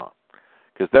shall move on.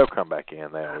 Because they'll come back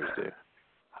in. They always do.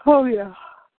 Oh, yeah.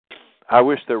 I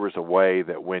wish there was a way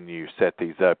that when you set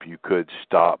these up, you could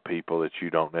stop people that you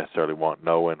don't necessarily want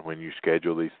knowing when you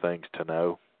schedule these things to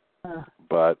know.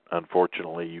 But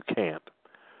unfortunately, you can't.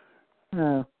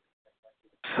 No.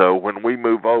 So when we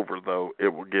move over, though, it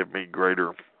will give me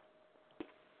greater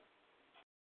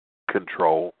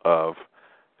control of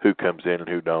who comes in and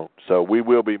who don't. So we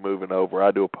will be moving over.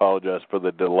 I do apologize for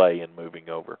the delay in moving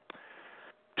over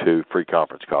to free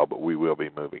conference call, but we will be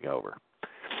moving over.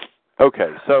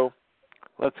 Okay, so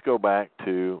let's go back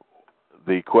to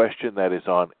the question that is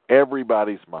on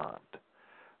everybody's mind.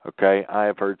 Okay, I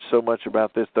have heard so much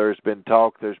about this. There's been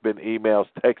talk, there's been emails,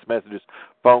 text messages,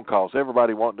 phone calls,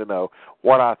 everybody wanting to know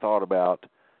what I thought about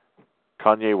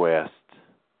Kanye West's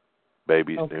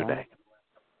baby's new name.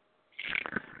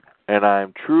 And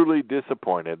I'm truly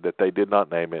disappointed that they did not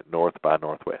name it North by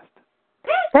Northwest.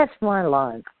 That's my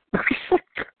line.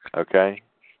 Okay?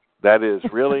 That is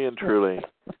really and truly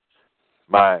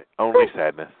my only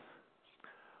sadness.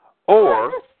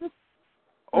 Or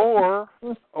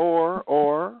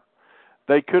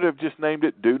they could have just named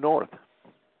it Due North.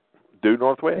 Due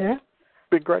Northwest. Yeah.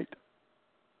 Been great.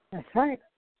 That's right.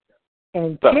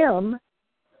 And Kim,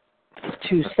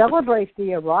 to celebrate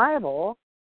the arrival,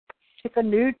 took a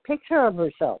nude picture of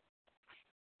herself.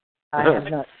 I have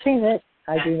not seen it.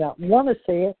 I do not want to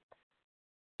see it.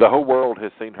 The whole world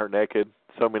has seen her naked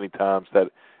so many times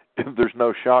that there's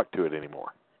no shock to it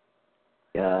anymore.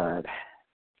 God.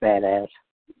 Badass.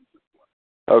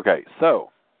 Okay,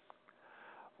 so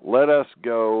let us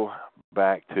go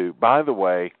back to, by the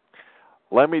way,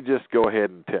 let me just go ahead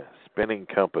and Spinning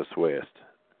Compass West.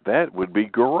 That would be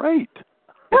great.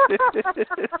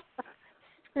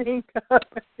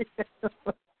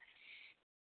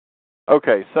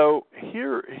 Okay, so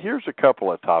here's a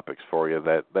couple of topics for you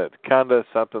that's kind of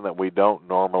something that we don't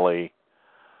normally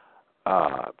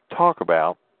talk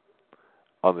about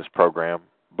on this program,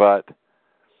 but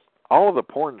all of the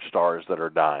porn stars that are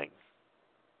dying,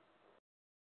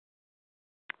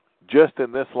 just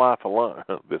in this life alone,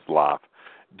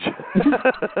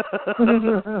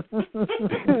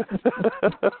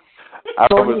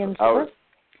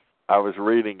 I was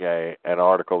reading an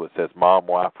article that says Mom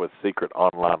Wife with Secret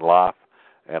Online Life,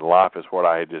 and life is what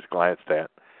I had just glanced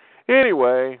at.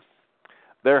 Anyway,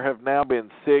 there have now been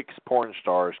 6 porn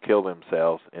stars kill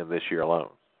themselves in this year alone.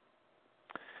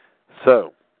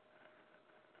 So,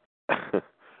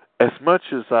 as much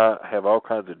as I have all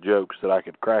kinds of jokes that I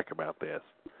could crack about this,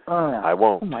 I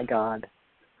won't. Oh, my God.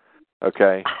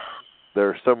 Okay? There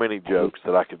are so many jokes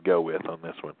that I could go with on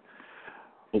this one.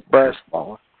 But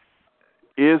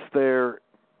is there,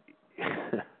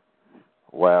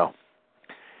 well,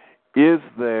 is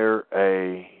there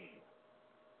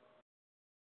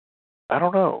I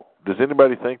don't know. Does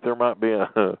anybody think there might be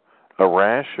a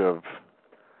rash of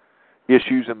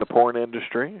issues in the porn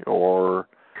industry, or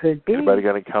could be? Anybody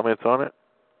got any comments on it?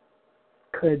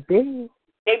 Could be.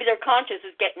 Maybe their conscience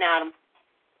is getting at them.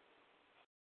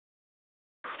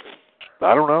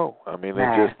 I don't know. I mean,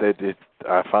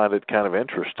 I find it kind of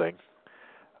interesting.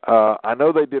 I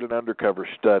know they did an undercover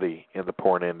study in the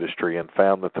porn industry and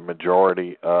found that the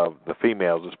majority of the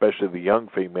females, especially the young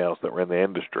females that were in the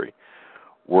industry,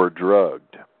 were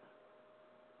drugged.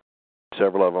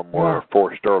 Several of them were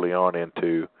forced early on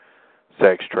into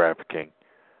sex trafficking.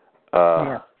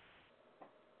 Wow.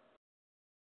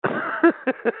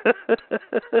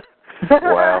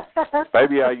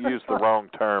 Maybe I used the wrong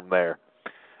term there.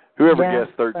 Whoever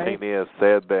guessed 13 is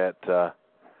said that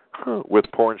with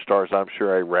porn stars, I'm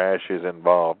sure a rash is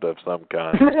involved of some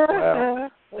kind. Wow.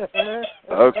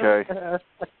 Okay.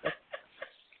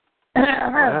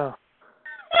 Wow.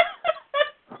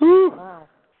 Wow.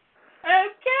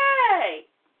 Okay.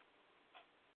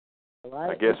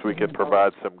 I guess we could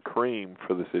provide some cream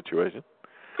for the situation.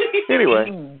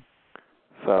 Anyway,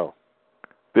 so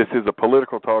this is a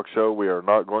political talk show. We are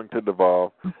not going to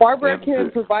devolve. Barbara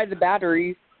can provide the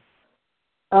batteries.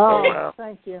 Oh, wow.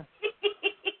 Thank you.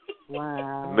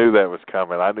 Wow. I knew that was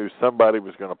coming. I knew somebody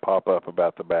was going to pop up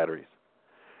about the batteries.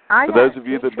 For those of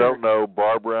you that don't know,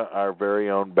 Barbara, our very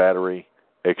own battery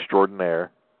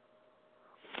extraordinaire.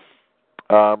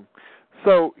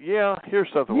 So, here's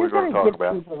something we're going to talk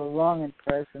about. You're going to give people the wrong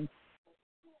impression.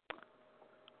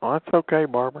 Well, that's okay,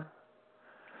 Barbara.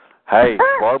 Hey,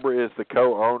 Barbara is the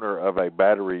co-owner of a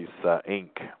Batteries Inc.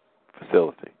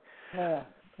 facility. Yeah,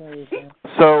 there you go.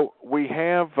 So we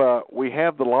have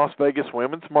the Las Vegas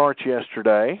Women's March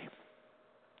yesterday.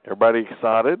 Everybody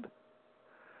excited?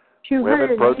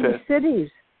 280 cities.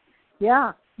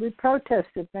 Yeah, we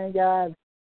protested. Thank God.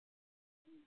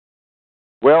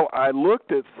 Well, I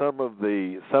looked at some of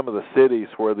the cities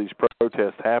where these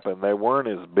protests happened. They weren't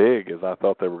as big as I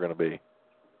thought they were going to be.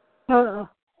 Yeah,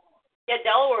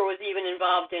 Delaware was even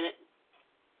involved in it.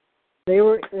 They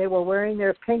were wearing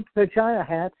their pink vagina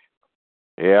hats.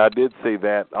 Yeah, I did see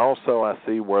that. Also, I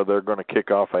see where they're going to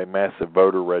kick off a massive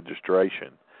voter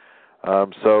registration.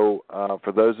 So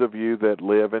for those of you that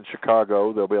live in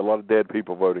Chicago, there'll be a lot of dead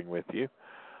people voting with you.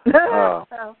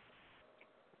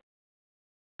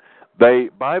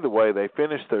 By the way, they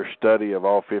finished their study of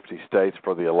all 50 states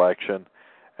for the election,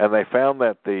 and they found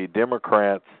that the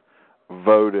Democrats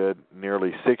voted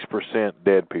nearly 6%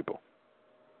 dead people.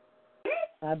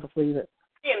 I believe it.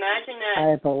 Can you imagine that?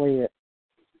 I believe it.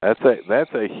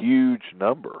 That's a huge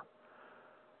number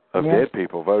of dead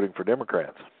people voting for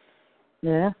Democrats.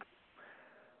 Yeah.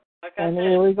 Like and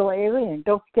illegal alien.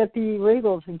 Don't forget the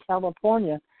illegals in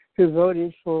California who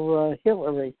voted for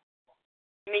Hillary.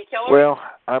 You mean Hillary? Well,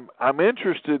 I'm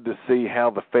interested to see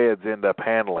how the feds end up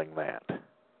handling that,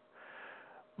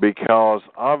 because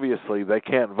obviously they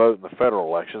can't vote in the federal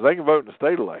elections. They can vote in the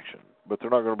state election, but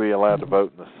they're not going to be allowed to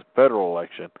vote in the federal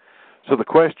election. So the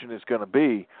question is going to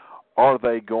be, are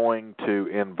they going to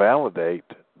invalidate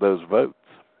those votes?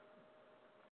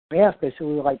 Yeah,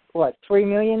 especially like, 3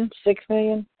 million, 6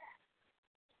 million?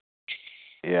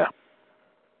 Yeah.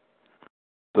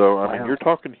 So, I mean, you're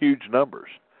talking huge numbers.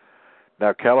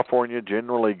 Now, California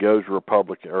generally goes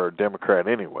Republican or Democrat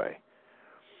anyway.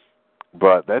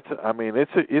 But it's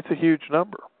a huge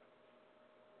number.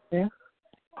 Yeah.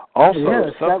 Also,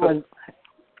 yes, that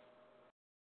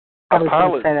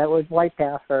would wipe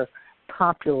out her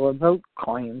popular vote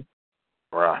claim.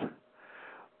 Right.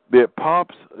 It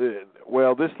pops.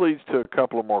 Well, this leads to a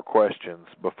couple of more questions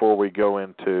before we go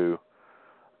into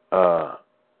the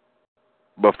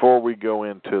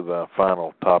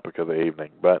final topic of the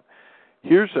evening. But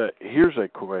here's a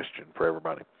question for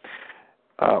everybody.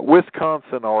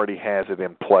 Wisconsin already has it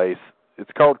in place.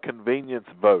 It's called convenience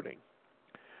voting.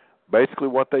 Basically,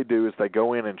 what they do is they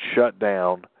go in and shut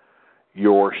down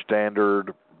your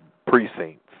standard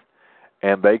precincts.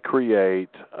 And they create,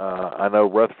 I know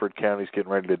Rutherford County's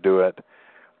getting ready to do it.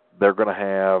 They're going to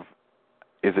have,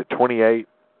 28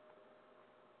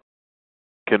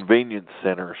 convenience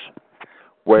centers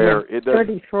where it does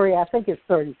 33, I think it's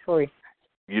 33.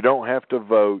 You don't have to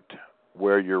vote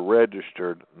where you're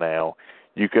registered now.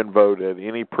 You can vote at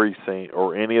any precinct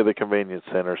or any of the convenience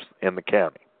centers in the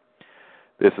county.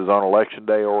 This is on Election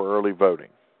Day or early voting.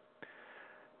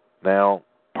 Now,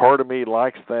 part of me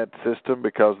likes that system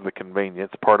because of the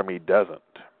convenience. Part of me doesn't.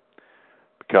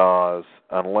 Because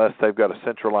unless they've got a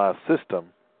centralized system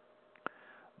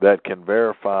that can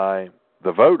verify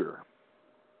the voter,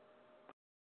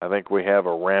 I think we have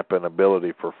a rampant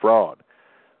ability for fraud.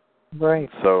 Right.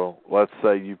 So let's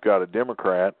say you've got a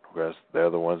Democrat, because they're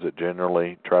the ones that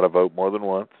generally try to vote more than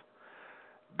once,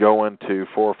 going to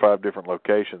 4 or 5 different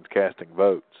locations casting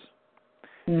votes.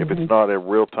 Mm-hmm. If it's not a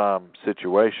real-time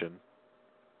situation,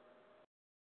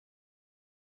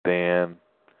 then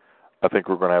I think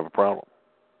we're going to have a problem.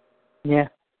 Yeah.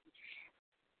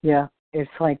 Yeah. It's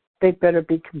like they better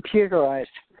be computerized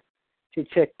to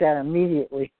check that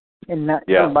immediately and not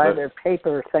go by their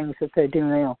paper things that they do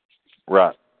now.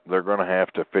 Right. They're going to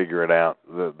have to figure it out.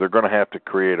 They're going to have to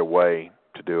create a way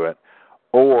to do it,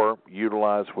 or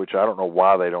utilize, which I don't know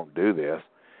why they don't do this,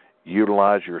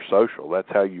 utilize your social. That's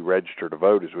how you register to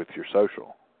vote, is with your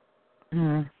social.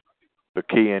 Mm-hmm. So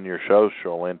key in your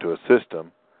social into a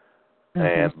system,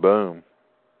 and boom,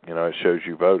 it shows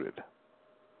you voted.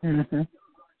 Mm-hmm.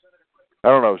 I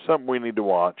don't know, something we need to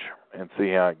watch and see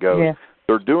how it goes. Yeah.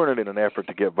 They're doing it in an effort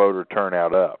to get voter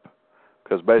turnout up.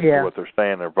 Because basically what they're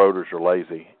saying, their voters are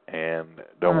lazy and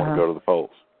don't want to go to the polls.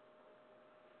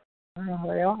 Well,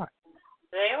 they are.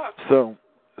 They are.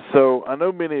 So I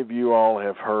know many of you all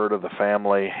have heard of the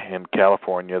family in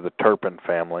California, the Turpin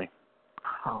family.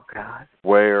 Oh, God.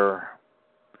 Where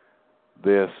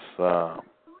this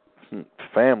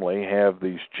family have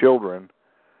these children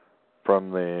from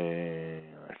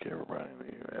everybody in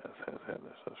the U.S. has had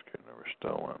their Social Security number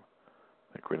stolen.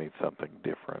 I think we need something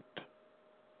different.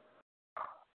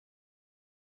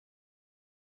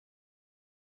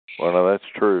 Well, no, that's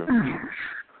true.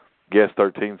 Guest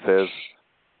 13 says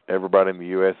everybody in the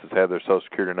U.S. has had their Social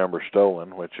Security number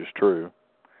stolen, which is true,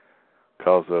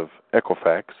 because of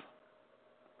Equifax.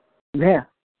 Yeah.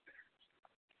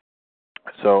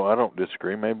 So I don't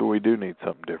disagree. Maybe we do need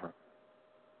something different.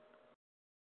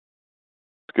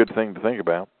 It's a good thing to think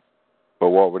about. But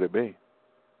what would it be?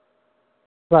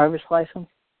 Driver's license?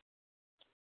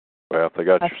 Well, if they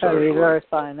got your social. That's how they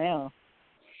verify now.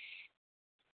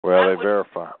 Well, they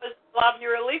verify. A lot of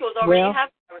your illegals already have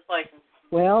a driver's license.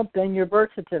 Well, then your birth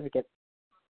certificate.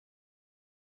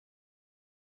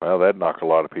 Well, that'd knock a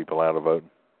lot of people out of voting.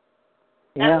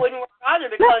 That wouldn't work either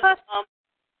because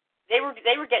they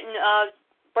were getting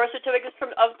birth certificates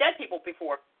of dead people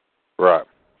before. Right.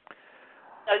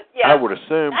 Yeah, I would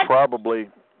assume probably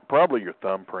your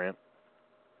thumbprint.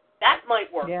 That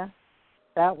might work. Yeah,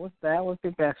 that would be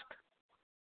best.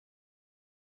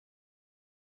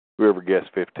 Whoever guessed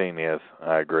 15 is,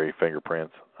 I agree,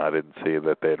 fingerprints. I didn't see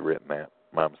that they had written that.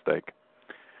 My mistake.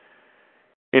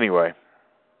 Anyway,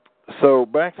 so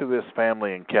back to this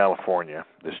family in California,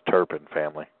 this Turpin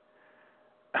family.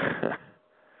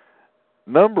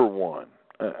 Number one,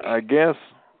 I guess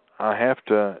I have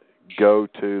to go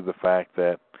to the fact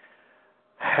that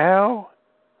how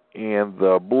in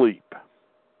the bleep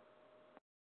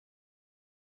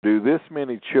do this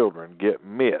many children get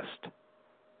missed?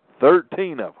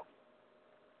 13 of them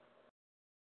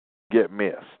get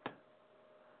missed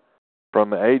from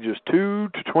the ages 2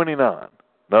 to 29,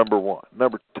 number one.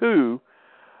 Number two,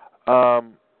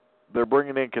 they're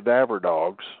bringing in cadaver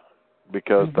dogs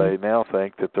because they now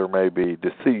think that there may be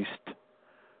deceased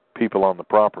people on the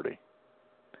property.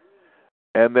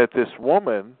 And that this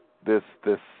woman, this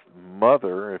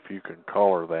mother, if you can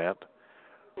call her that,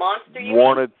 monster, you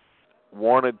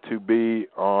wanted to be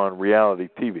on reality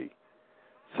TV.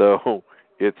 So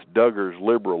it's Duggar's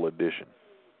Liberal Edition.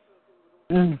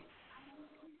 Mm.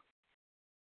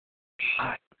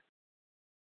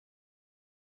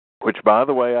 Which, by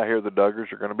the way, I hear the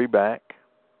Duggars are going to be back.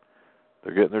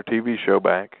 They're getting their TV show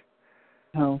back.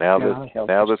 Oh, now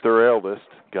that their eldest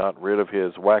got rid of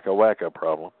his wacka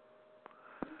problem.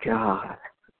 God.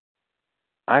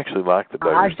 I actually like the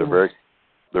Duggars.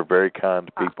 They're very kind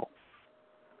people.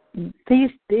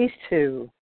 These two.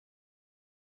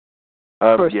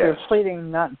 Of course, yes. they're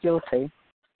pleading not guilty.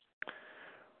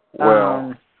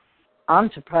 Well,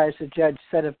 I'm surprised the judge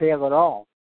set a bail at all.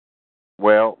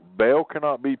 Well, bail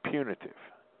cannot be punitive,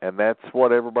 and that's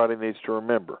what everybody needs to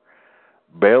remember.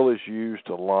 Bail is used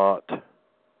a lot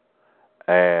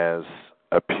as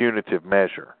a punitive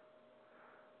measure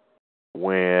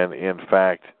when, in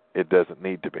fact, it doesn't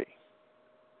need to be.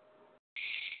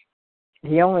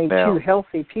 The only two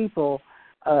healthy people,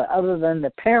 other than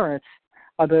the parents,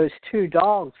 are those two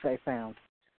dogs they found.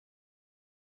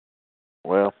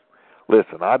 Well,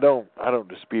 listen, I don't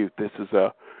dispute this is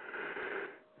a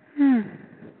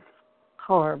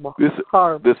horrible. This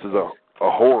is a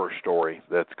horror story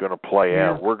that's going to play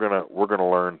out. We're gonna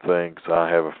learn things. I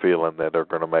have a feeling that are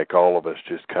going to make all of us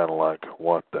just kind of like,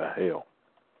 what the hell?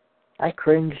 I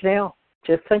cringe now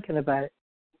just thinking about it.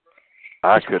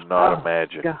 I could not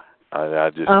imagine. God. I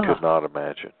just could not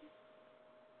imagine.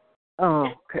 Oh,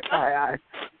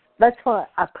 that's why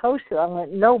I posted. I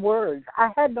went, no words.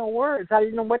 I had no words. I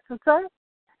didn't know what to say.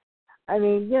 I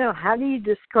mean, how do you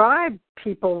describe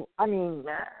people,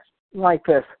 like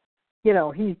this?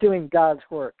 He's doing God's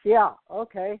work. Yeah,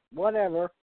 okay,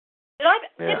 whatever.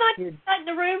 Didn't I post that in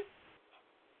the room?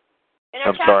 In our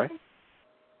I'm chat sorry? room?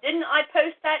 Didn't I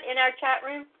post that in our chat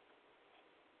room?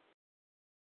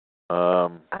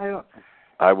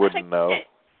 I wouldn't know.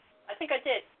 I think I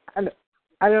did.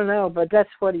 I don't know, but that's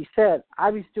what he said.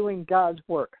 I was doing God's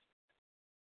work.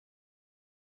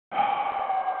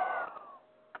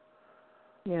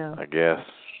 Yeah. I guess.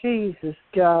 Jesus,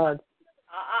 God.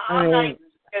 I'm not even going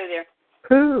to go there.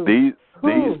 Who?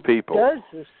 These people. Does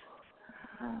this?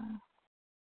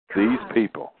 These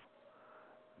people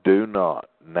do not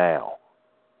now,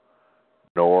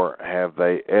 nor have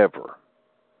they ever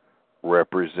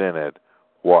represented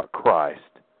what Christ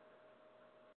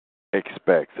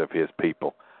expects of his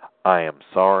people. I am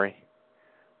sorry,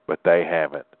 but they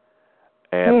haven't.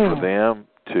 And for them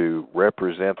to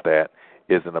represent that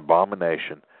is an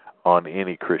abomination on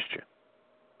any Christian.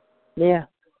 Yeah.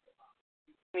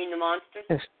 You mean the monsters?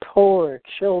 Those poor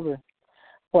children.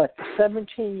 What,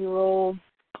 17-year-old?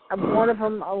 One of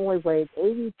them only weighed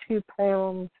 82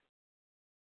 pounds.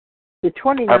 The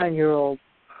 29-year-old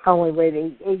only weighed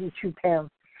 82 pounds.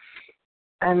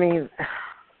 I mean,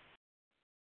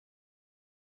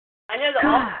 I know the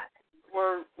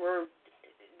officers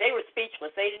they were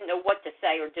speechless. They didn't know what to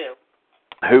say or do.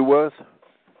 Who was?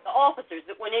 The officers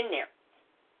that went in there.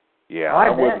 Yeah,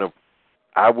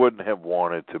 I wouldn't have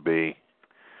wanted to be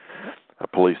a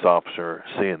police officer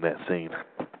seeing that scene.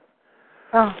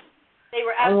 Oh, they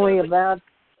were only allowed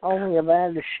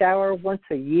to shower once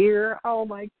a year. Oh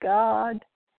my God.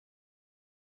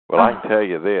 Well, I can tell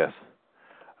you this: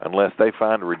 unless they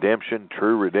find redemption,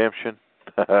 true redemption,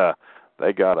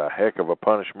 they got a heck of a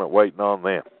punishment waiting on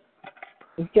them.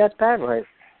 You got that right.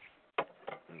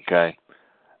 Okay,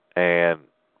 and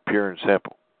pure and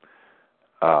simple.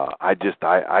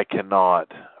 I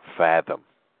cannot fathom.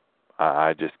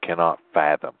 I just cannot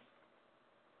fathom.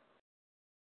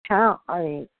 How? I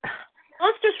mean,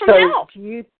 monsters from so hell.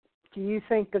 Do you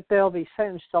think that they'll be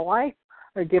sentenced to life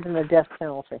or given the death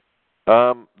penalty?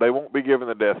 They won't be given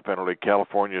the death penalty.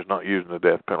 California is not using the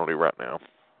death penalty right now.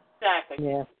 Exactly.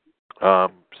 Yeah.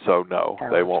 So no,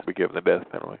 they won't be given the death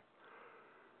penalty.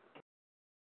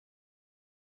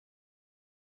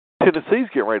 Tennessee's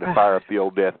getting ready to fire up the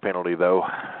old death penalty, though.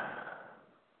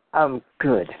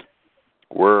 Good.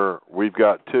 We've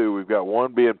got two. We've got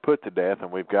one being put to death,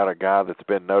 and we've got a guy that's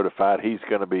been notified he's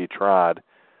going to be tried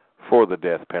for the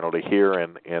death penalty here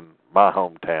in my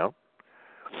hometown.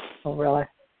 Oh, really?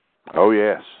 Oh,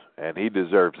 yes, and he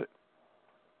deserves it.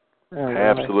 Oh, really?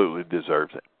 Absolutely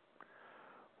deserves it.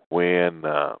 When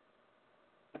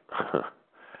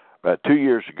about 2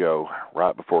 years ago,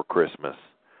 right before Christmas,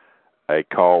 a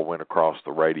call went across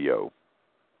the radio.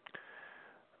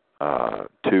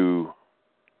 2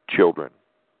 children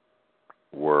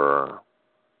were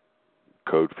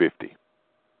code 50.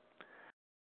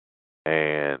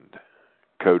 And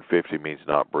code 50 means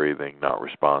not breathing, not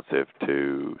responsive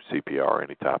to CPR or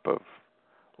any type of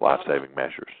life-saving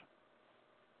measures.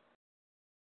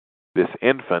 This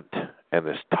infant and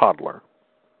this toddler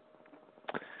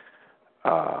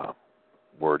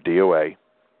were DOA.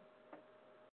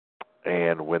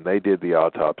 And when they did the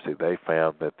autopsy, they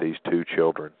found that these 2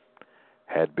 children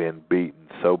had been beaten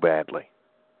so badly.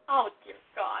 Oh, dear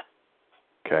God.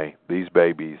 Okay, these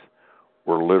babies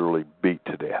were literally beat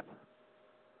to death.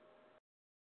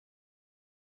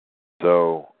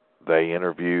 So they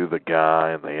interview the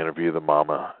guy and they interview the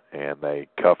mama and they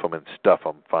cuff them and stuff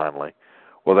them finally.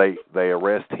 Well, they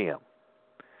arrest him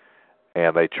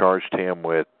and they charged him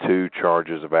with 2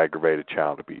 charges of aggravated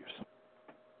child abuse.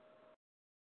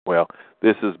 Well,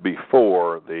 this is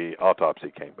before the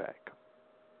autopsy came back.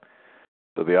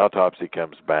 So the autopsy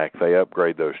comes back. They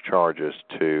upgrade those charges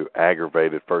to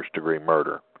aggravated first-degree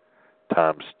murder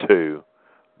times 2,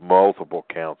 multiple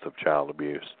counts of child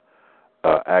abuse,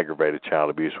 aggravated child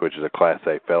abuse, which is a Class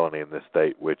A felony in this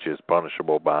state, which is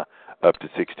punishable by up to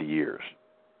 60 years,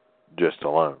 just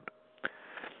alone.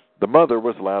 The mother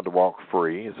was allowed to walk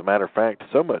free. As a matter of fact,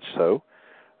 so much so,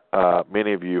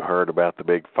 many of you heard about the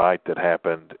big fight that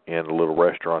happened in a little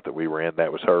restaurant that we were in.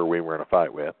 That was her we were in a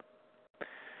fight with.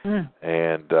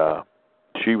 And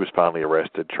she was finally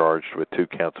arrested, charged with 2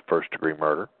 counts of first-degree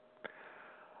murder.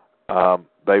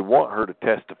 They want her to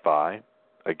testify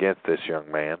against this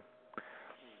young man.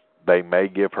 They may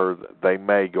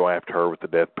go after her with the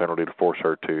death penalty to force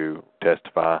her to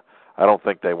testify. I don't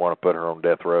think they want to put her on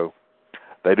death row.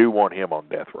 They do want him on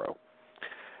death row.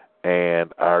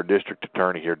 And our district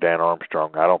attorney here, Dan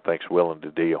Armstrong, I don't think is willing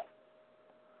to deal.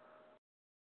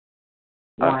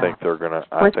 Wow. I think they're gonna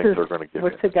give.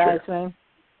 What's the guy's name?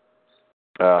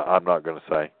 I'm not going to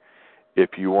say.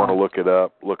 If you want to look it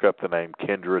up, look up the name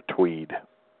Kendra Tweed.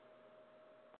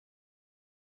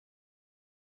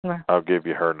 Yeah. I'll give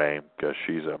you her name because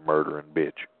she's a murdering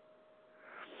bitch.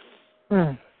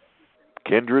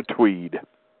 Kendra Tweed.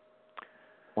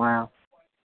 Wow.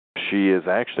 She is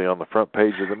actually on the front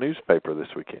page of the newspaper this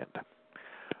weekend.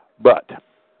 But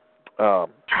our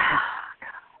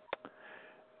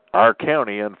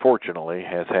county, unfortunately,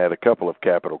 has had a couple of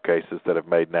capital cases that have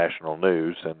made national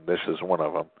news, and this is one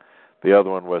of them. The other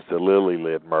one was the Lily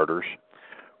Lid murders,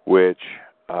 which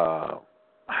Natasha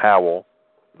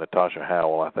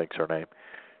Howell, I think is her name,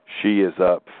 she is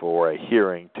up for a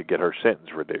hearing to get her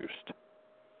sentence reduced.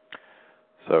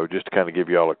 So just to kind of give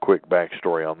you all a quick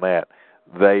backstory on that,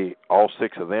 all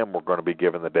 6 of them were going to be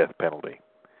given the death penalty.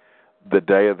 The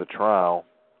day of the trial,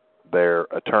 their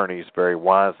attorneys very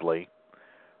wisely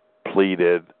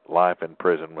pleaded life in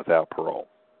prison without parole.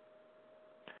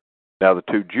 Now, the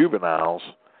 2 juveniles,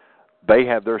 they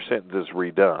had their sentences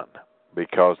redone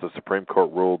because the Supreme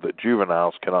Court ruled that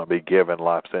juveniles cannot be given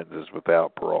life sentences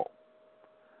without parole.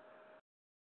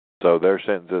 So their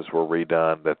sentences were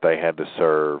redone that they had to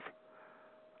serve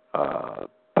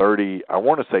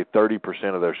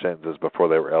 30% of their sentences before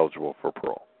they were eligible for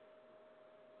parole.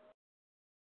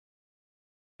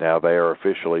 Now they are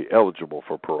officially eligible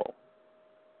for parole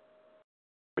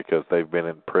because they've been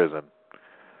in prison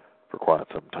for quite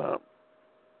some time.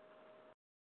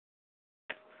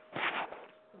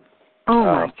 Oh,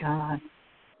 my God.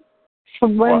 So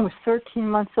one was 13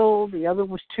 months old, the other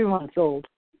was 2 months old.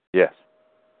 Yes.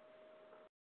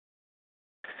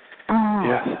 Oh.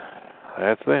 Yes,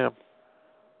 that's them.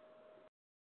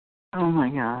 Oh, my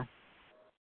God.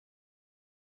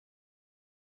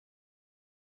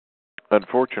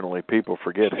 Unfortunately, people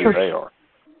forget who they are.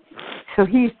 So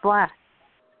he's black.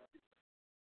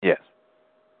 Yes.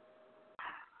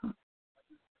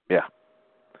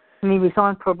 And he was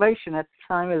on probation at the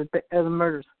time of the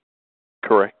murders.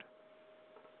 Correct.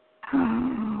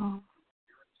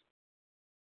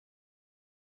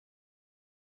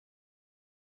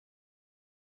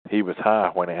 He was high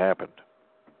when it happened.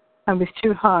 I was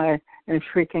too high and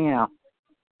freaking out.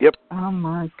 Yep. Oh,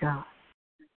 my God.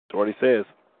 That's what he says.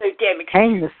 So damn it.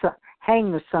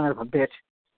 Hang the son of a bitch.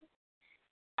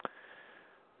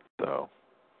 So,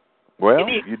 well,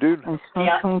 you do.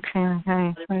 Yeah.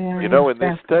 You know, in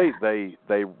this state,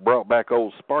 they brought back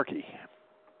old Sparky.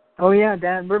 Oh, yeah,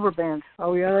 down at Riverbend.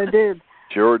 Oh, yeah, they did.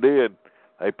 Sure did.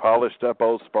 They polished up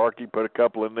old Sparky, put a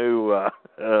couple of new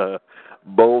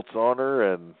bolts on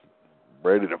her, and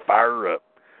ready to fire her up.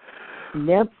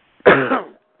 Yep.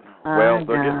 Well,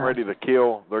 they're getting ready to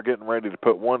kill. They're getting ready to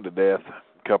put one to death in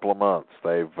a couple of months.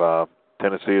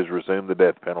 Tennessee has resumed the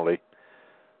death penalty,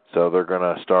 so they're going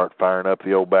to start firing up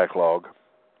the old backlog.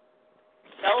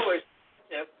 Delaware's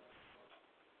too.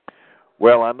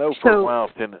 Well, I know for a while,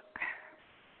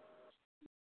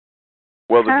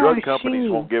 well, the drug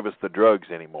companies won't give us the drugs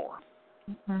anymore.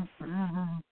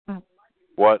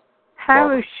 What?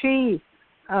 How is she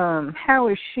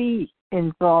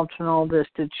involved in all this?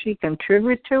 Did she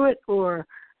contribute to it, or?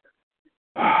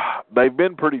 They've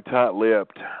been pretty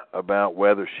tight-lipped about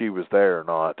whether she was there or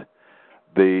not.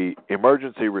 The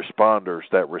emergency responders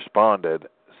that responded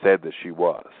said that she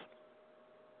was.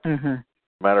 Mm-hmm.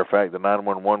 Matter of fact, the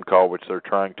 911 call, which they're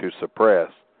trying to suppress,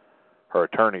 her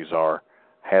attorneys are,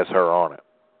 has her on it.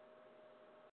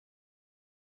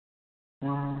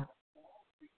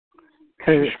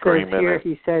 Because here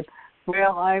he said,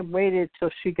 well, I waited till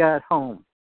she got home.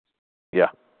 Yeah.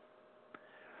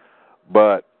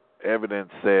 But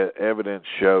evidence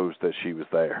shows that she was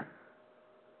there.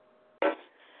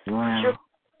 Wow. Sure,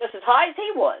 just as high as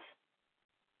he was.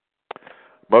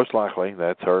 Most likely,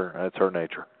 that's her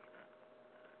nature.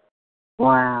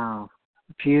 Wow.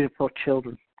 Beautiful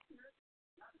children.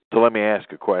 So let me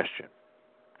ask a question.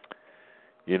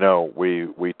 You know,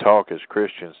 we talk as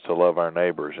Christians to love our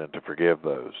neighbors and to forgive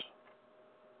those.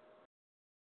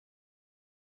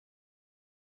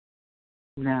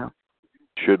 No.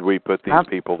 Should we put these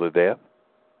people to death?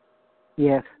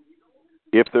 Yes.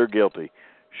 If they're guilty,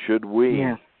 should we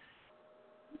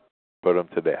put them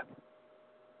to death?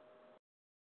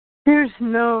 There's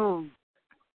no...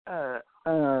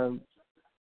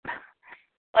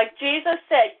 Like Jesus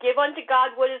said, give unto God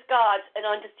what is God's, and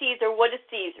unto Caesar what is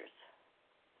Caesar's.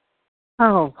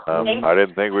 Oh. I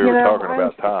didn't think we were talking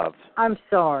about tithes. I'm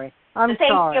sorry.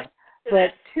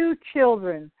 But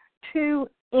two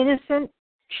innocent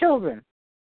children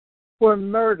were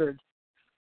murdered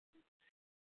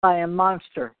by a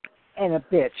monster and a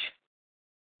bitch.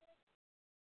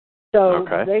 So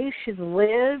they should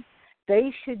live.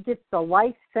 They should get the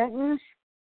life sentence.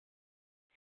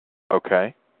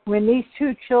 Okay. When these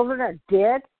two children are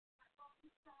dead,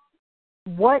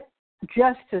 what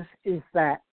justice is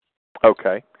that?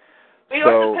 Okay. We are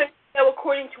supposed to go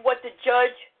according to what the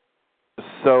judge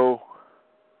thought.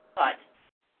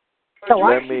 So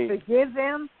I should forgive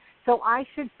them? So I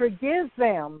should forgive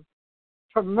them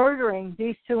for murdering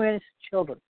these two innocent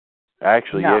children?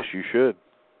 Actually, yes, you should.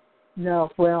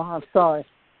 No, well, I'm sorry.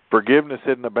 Forgiveness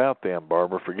isn't about them,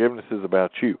 Barbara. Forgiveness is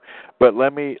about you. But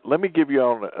let me give you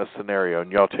all a scenario,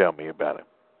 and y'all tell me about it.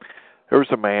 There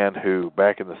was a man who,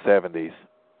 back in the 70s,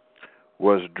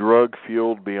 was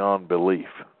drug-fueled beyond belief.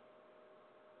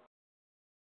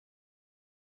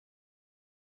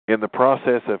 In the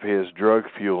process of his drug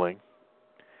fueling,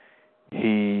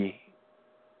 he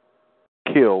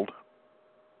killed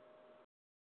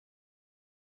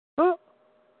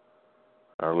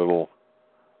our little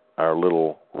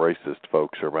racist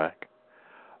folks are back.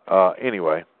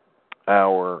 Anyway,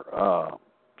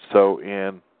 so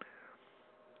in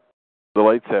the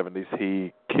late 70s,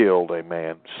 he killed a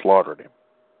man, slaughtered him.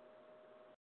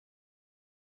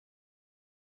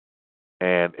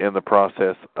 And in the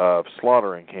process of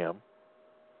slaughtering him,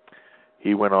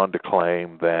 he went on to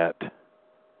claim that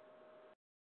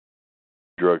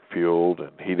drug-fueled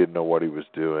and he didn't know what he was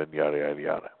doing, yada, yada,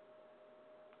 yada.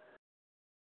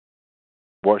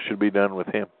 What should be done with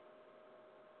him?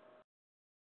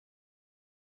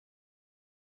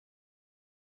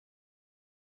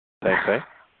 Same thing?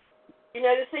 You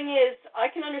know, the thing is, I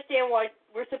can understand why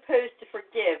we're supposed to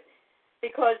forgive,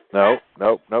 because...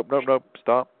 Nope,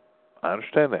 stop. I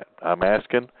understand that. I'm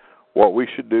asking what we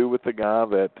should do with the guy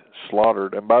that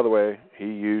slaughtered, and by the way, he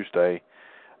used an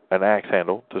axe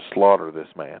handle to slaughter this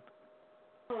man.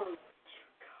 Oh,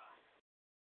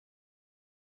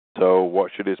 so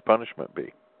what should his punishment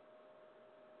be?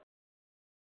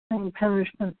 Same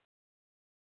punishment.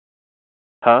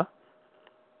 Huh?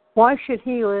 Why should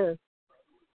he live?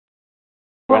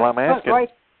 Well, I'm asking.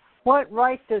 What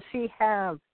right does he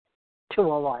have to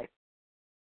a life?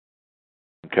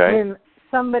 Okay. When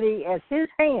somebody at his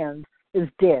hands is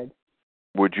dead.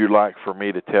 Would you like for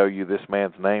me to tell you this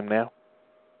man's name now?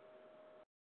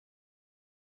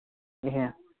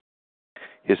 Yeah.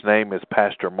 His name is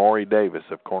Pastor Maury Davis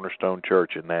of Cornerstone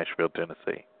Church in Nashville,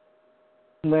 Tennessee.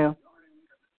 Well,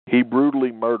 he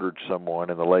brutally murdered someone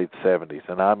in the late 70s,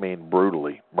 and I mean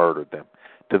brutally murdered them.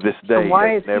 To this day, so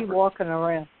why is he walking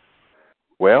around?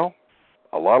 Well,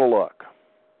 a lot of luck.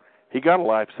 He got a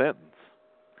life sentence.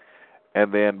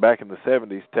 And then back in the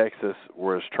 70s, Texas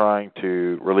was trying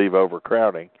to relieve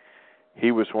overcrowding.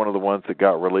 He was one of the ones that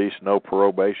got released, no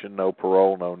probation, no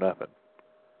parole, no nothing.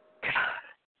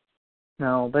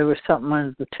 No, there was something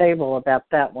under the table about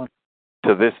that one.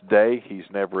 To this day, he's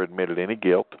never admitted any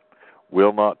guilt,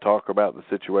 will not talk about the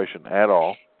situation at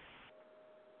all.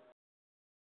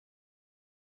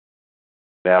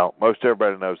 Now, most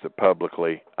everybody knows that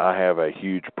publicly I have a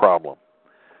huge problem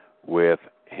with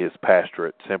his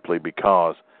pastorate simply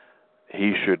because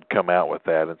he should come out with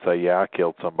that and say, yeah, I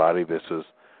killed somebody. This is,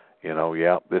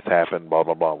 yeah, this happened, blah,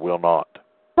 blah, blah. Will not.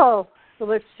 So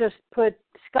let's just put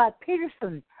Scott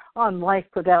Peterson on life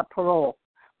without parole.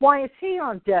 Why is he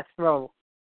on death row?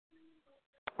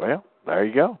 Well, there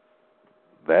you go.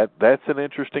 That's an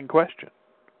interesting question.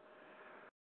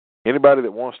 Anybody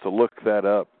that wants to look that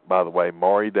up, by the way,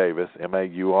 Maury Davis,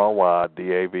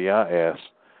 MaurydAvis,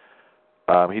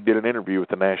 he did an interview with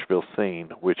the Nashville Scene,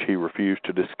 which he refused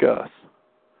to discuss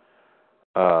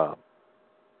the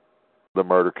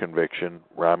murder conviction.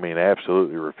 I mean,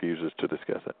 absolutely refuses to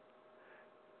discuss it.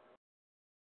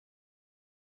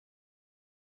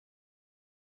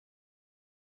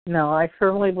 No, I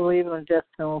firmly believe in the death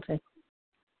penalty.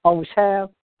 Always have,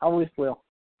 always will.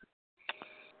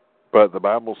 But the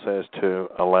Bible says to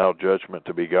allow judgment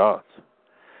to be God's.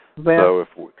 Well, so if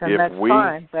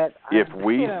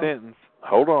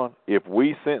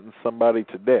we sentence somebody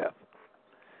to death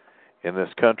in this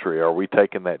country, are we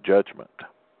taking that judgment?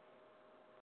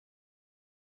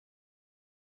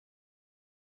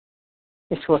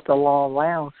 It's what the law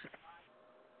allows.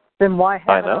 Then why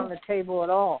have it on the table at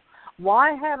all?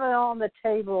 Why have it on the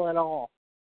table at all?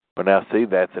 Well, now, see,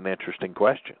 that's an interesting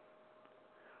question.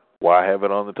 Why have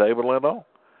it on the table at all?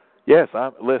 Yes,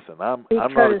 I'm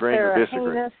not agreeing or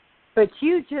disagreeing. But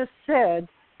you just said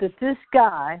that this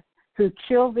guy who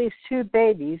killed these two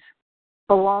babies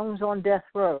belongs on death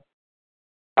row.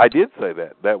 I did say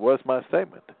that. That was my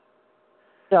statement.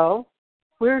 So,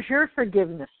 where's your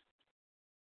forgiveness?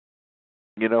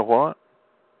 You know what?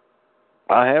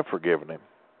 I have forgiven him.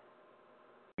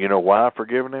 You know why I've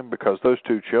forgiven him? Because those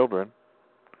two children,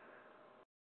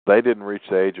 they didn't reach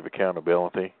the age of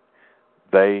accountability.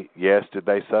 Did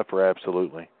they suffer?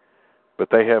 Absolutely. But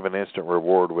they have an instant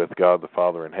reward with God the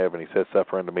Father in heaven. He says,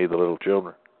 suffer unto me the little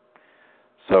children.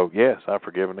 So, yes, I've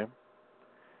forgiven him.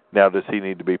 Now, does he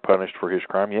need to be punished for his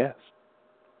crime? Yes.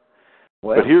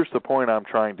 Well, but here's the point I'm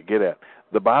trying to get at.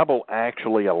 The Bible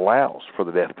actually allows for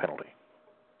the death penalty.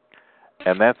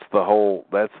 And that's the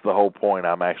whole point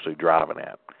I'm actually driving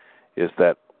at, is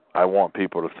that I want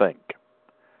people to think.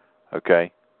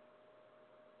 Okay?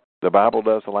 The Bible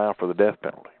does allow for the death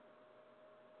penalty.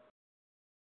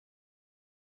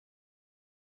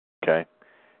 Okay?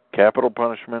 Capital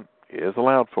punishment is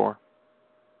allowed for.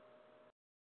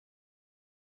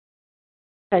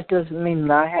 That doesn't mean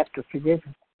that I have to forgive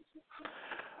him.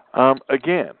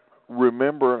 Again,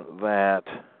 remember that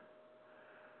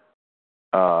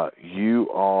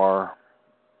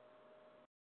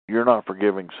you're not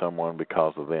forgiving someone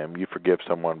because of them. You forgive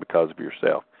someone because of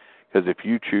yourself. Because if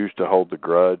you choose to hold the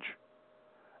grudge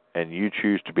and you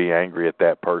choose to be angry at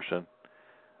that person,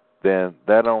 then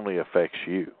that only affects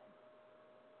you.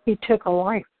 He took a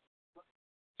life.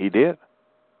 He did.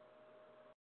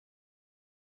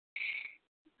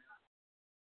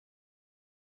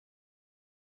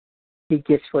 He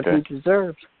gets what he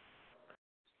deserves.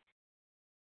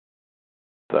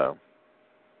 So.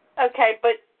 Okay,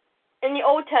 but in the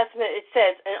Old Testament it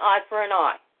says an eye for an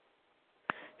eye.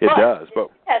 It does,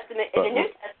 but in the New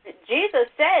Testament, Jesus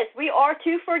says we are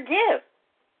to forgive.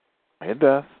 It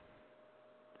does.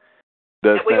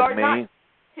 Does we that are mean not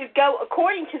to go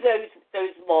according to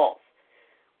those laws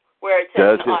where it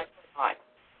says an eye for an eye?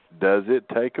 Does it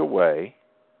take away?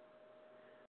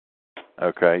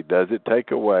 Okay, does it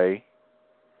take away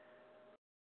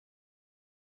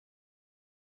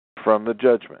from the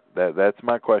judgment? That's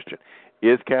my question.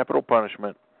 Is capital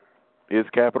punishment?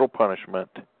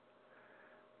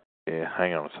 Yeah,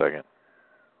 hang on a second.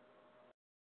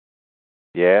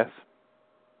 Yes.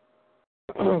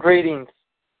 Greetings.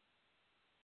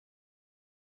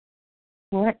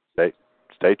 What?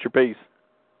 State your piece.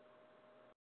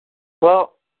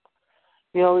 Well,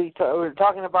 we're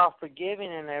talking about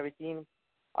forgiving and everything.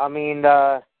 I mean,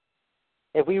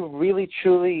 if we really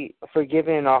truly forgive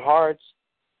in our hearts,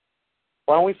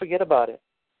 why don't we forget about it?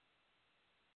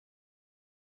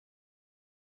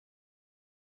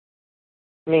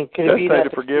 I mean, could it be that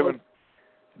It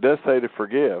does say to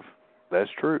forgive. That's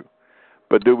true.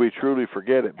 But do we truly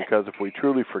forget it? Because if we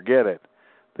truly forget it,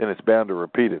 then it's bound to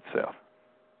repeat itself.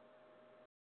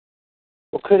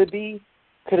 Well, could it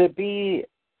be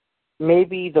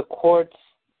maybe the courts,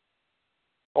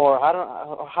 or I don't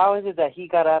know, how is it that he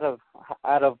got out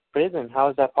of prison? How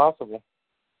is that possible?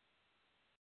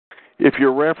 If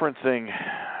you're referencing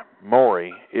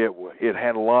Maury, it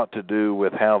had a lot to do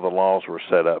with how the laws were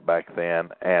set up back then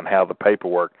and how the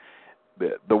paperwork,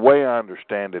 the way I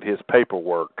understand it, his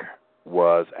paperwork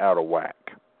was out of whack.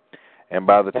 And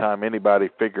by the time anybody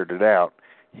figured it out,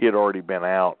 he had already been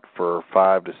out for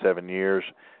 5 to 7 years,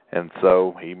 and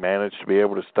so he managed to be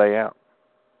able to stay out.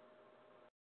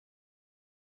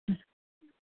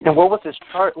 And what was his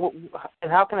chart?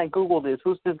 And how can I Google this?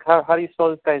 Who's this? How do you spell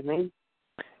this guy's name?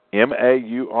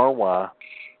 Maury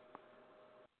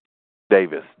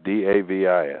Davis,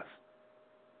 Davis.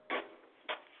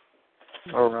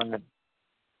 All right.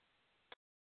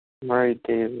 Maury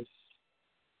Davis.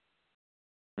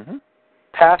 Mm-hmm.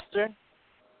 Pastor?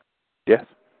 Yes.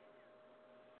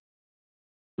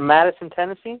 Madison,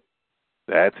 Tennessee?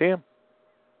 That's him.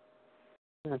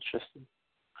 Interesting.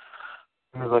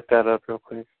 Let me look that up real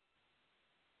quick.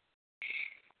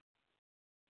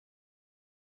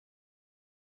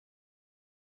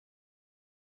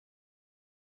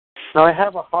 Now, I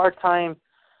have a hard time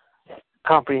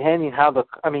comprehending how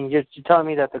you're telling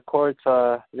me that the courts,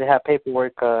 they have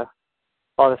paperwork,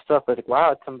 all this stuff, but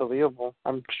wow, it's unbelievable.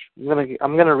 I'm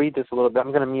gonna read this a little bit.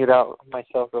 I'm gonna mute out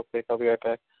myself real quick. I'll be right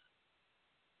back.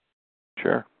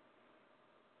 Sure.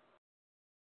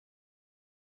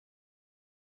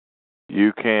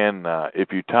 You can,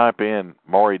 if you type in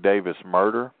Maury Davis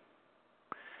murder,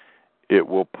 it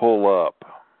will pull up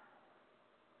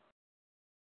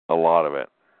a lot of it.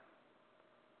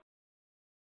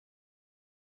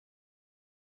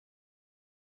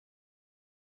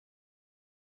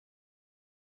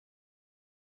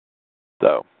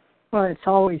 So. Well, it's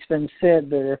always been said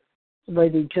that if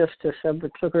Lady Justice ever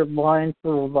took her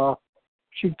blindfold off,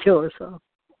 she'd kill herself.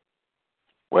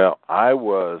 Well, I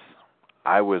was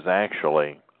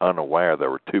actually unaware there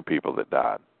were 2 people that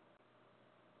died.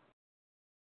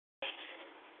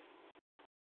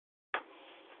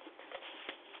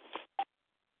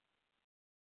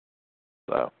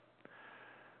 So,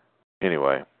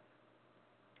 anyway,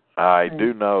 I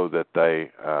do know that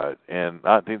they, in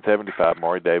 1975,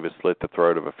 Maury Davis slit the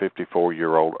throat of a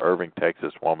 54-year-old Irving,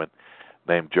 Texas woman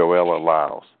named Joella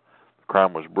Lyles. The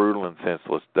crime was brutal and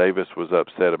senseless. Davis was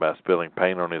upset about spilling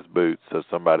paint on his boots, so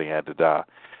somebody had to die.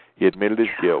 He admitted his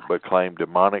guilt, but claimed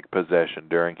demonic possession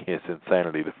during his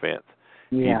insanity defense.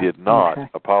 Yeah. He did not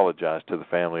apologize to the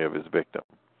family of his victim.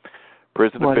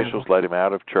 Prison officials let him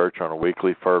out of church on a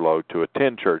weekly furlough to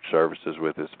attend church services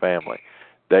with his family.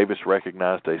 Davis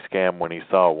recognized a scam when he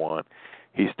saw one.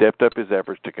 He stepped up his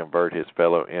efforts to convert his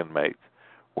fellow inmates.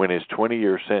 When his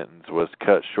 20-year sentence was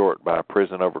cut short by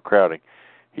prison overcrowding,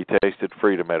 he tasted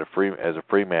freedom as a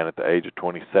free man at the age of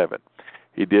 27.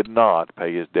 He did not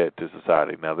pay his debt to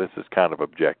society. Now, this is kind of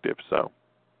objective, so.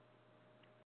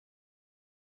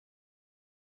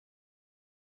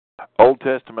 Old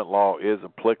Testament law is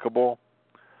applicable,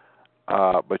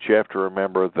 but you have to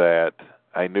remember that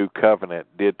a new covenant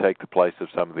did take the place of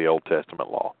some of the Old Testament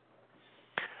law.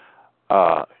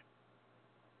 Let's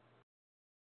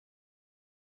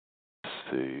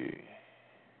see.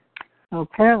 Well,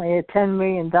 apparently a $10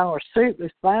 million suit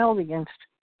was filed against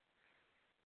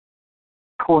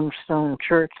Cornerstone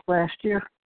Church last year.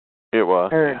 It was.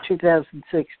 Or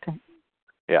 2016.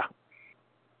 Yeah.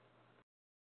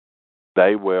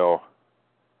 They will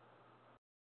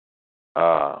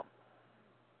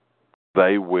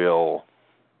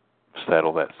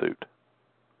settle that suit.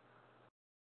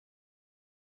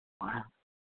 Wow.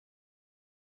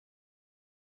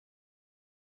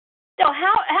 So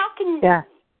how can a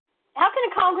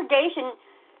congregation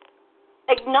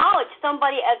acknowledge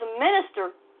somebody as a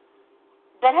minister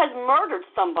that has murdered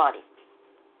somebody?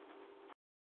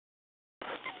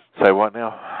 Say what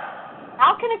now?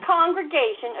 How can a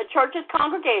congregation, a church's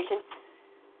congregation,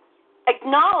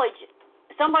 acknowledge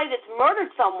somebody that's murdered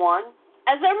someone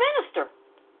as their minister?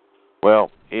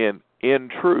 Well, in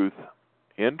truth,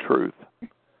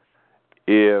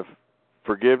 if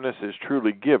forgiveness is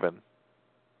truly given,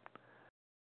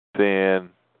 then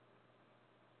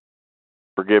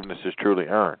forgiveness is truly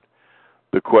earned.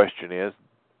 The question is,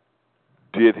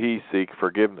 did he seek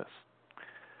forgiveness?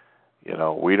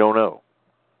 We don't know.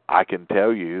 I can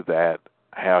tell you that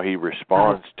how he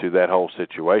responds to that whole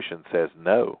situation says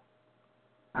no.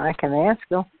 I can ask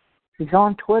him. He's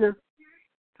on Twitter.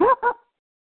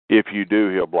 If you do,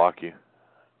 he'll block you.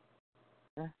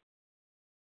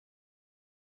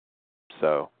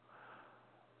 So,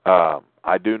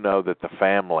 I do know that the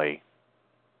family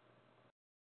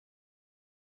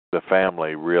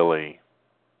really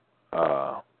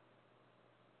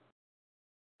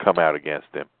come out against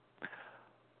him.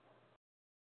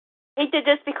 He did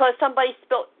this because somebody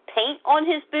spilled paint on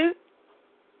his boot?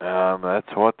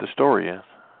 That's what the story is.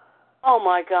 Oh,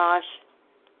 my gosh.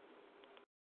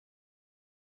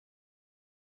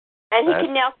 And he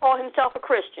can now call himself a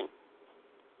Christian.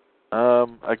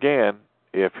 Again,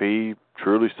 if he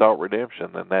truly sought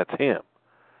redemption, then that's him.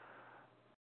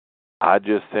 I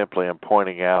just simply am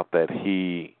pointing out that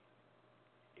he,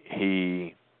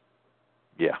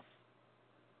 yeah.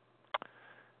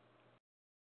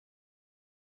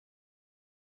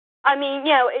 I mean,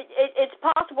 it's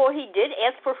possible he did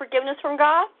ask for forgiveness from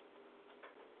God,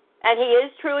 and he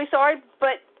is truly sorry,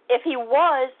 but if he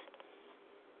was,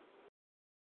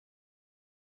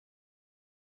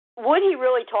 would he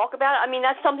really talk about it? I mean,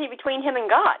 that's something between him and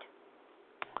God.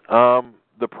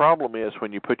 The problem is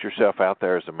when you put yourself out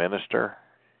there as a minister,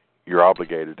 you're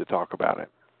obligated to talk about it.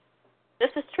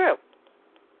 This is true.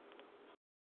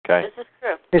 Okay? This is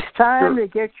true. It's time to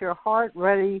get your heart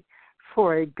ready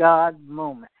for a God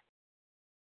moment.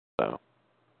 So.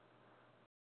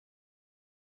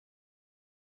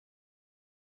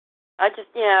 I just,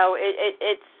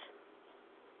 it's,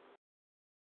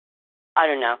 I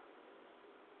don't know.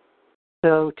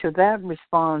 So to that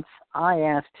response, I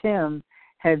asked him,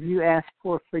 have you asked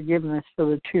for forgiveness for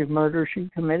the 2 murders you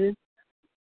committed?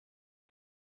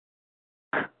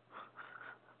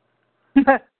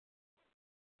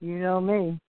 You know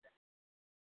me.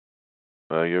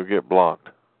 Well, you'll get blocked.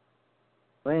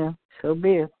 Well, so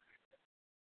be it.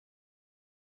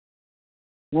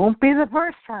 Won't be the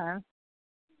first time.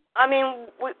 I mean,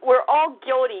 we're all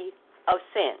guilty of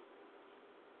sin.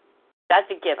 That's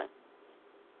a given.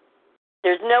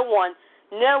 There's no one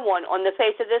on the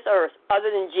face of this earth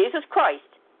other than Jesus Christ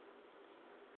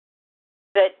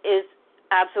that is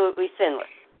absolutely sinless.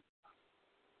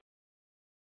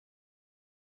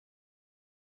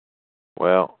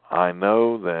 Well, I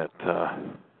know that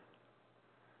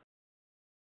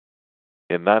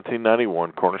in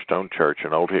 1991, Cornerstone Church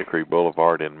on Old Hickory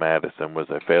Boulevard in Madison was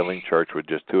a failing church with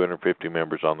just 250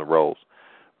 members on the rolls.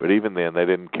 But even then, they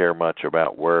didn't care much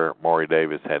about where Maury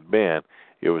Davis had been.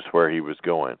 It was where he was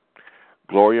going.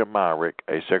 Gloria Myrick,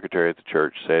 a secretary at the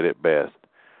church, said it best.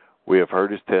 We have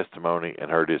heard his testimony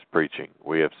and heard his preaching.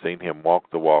 We have seen him walk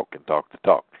the walk and talk the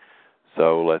talk.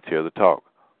 So let's hear the talk.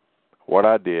 What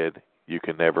I did, you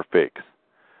can never fix.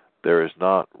 There is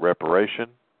not reparation,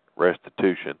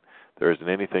 restitution. There isn't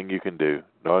anything you can do.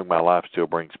 Knowing my life still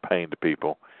brings pain to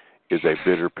people is a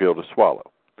bitter pill to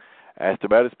swallow. Asked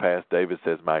about his past, David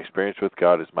says, my experience with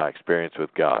God is my experience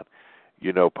with God.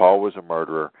 You know, Paul was a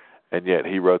murderer, and yet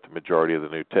he wrote the majority of the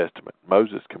New Testament.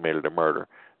 Moses committed a murder.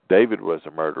 David was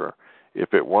a murderer.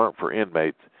 If it weren't for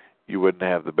inmates, you wouldn't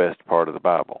have the best part of the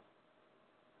Bible.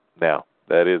 Now,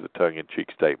 that is a tongue-in-cheek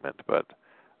statement, but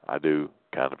I do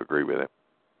kind of agree with it.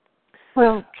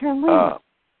 Well, can we...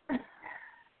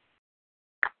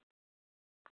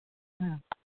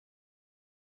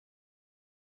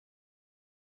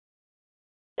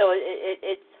 So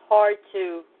it's hard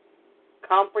to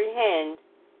comprehend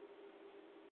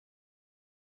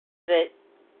that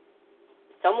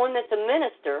someone that's a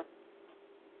minister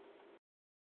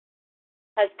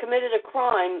has committed a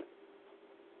crime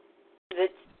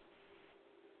that's...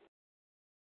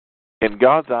 In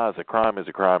God's eyes, a crime is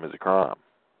a crime is a crime.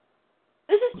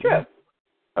 This is true.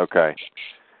 Okay.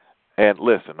 And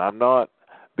listen, I'm not...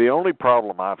 The only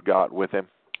problem I've got with him,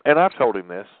 and I've told him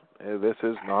this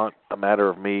is not a matter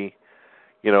of me...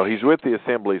 he's with the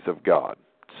Assemblies of God.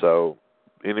 So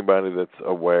anybody that's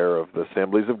aware of the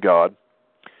Assemblies of God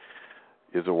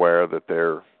is aware that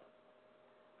they're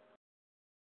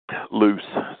loose,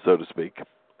 so to speak.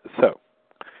 So,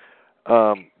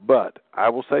 but I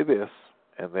will say this,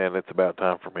 and then it's about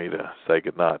time for me to say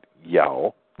goodnight,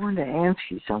 y'all. I wanted to ask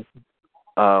you something.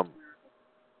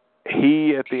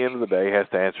 He, at the end of the day, has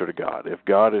to answer to God. If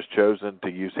God has chosen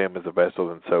to use him as a vessel,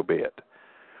 then so be it.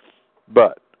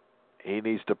 But he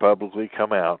needs to publicly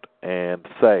come out and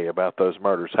say about those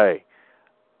murders, hey,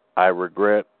 I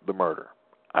regret the murder.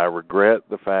 I regret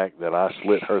the fact that I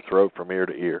slit her throat from ear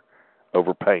to ear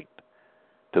over paint.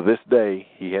 To this day,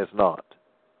 he has not.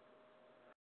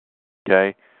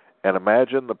 Okay? And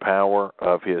imagine the power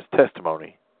of his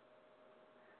testimony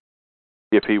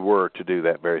if he were to do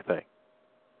that very thing.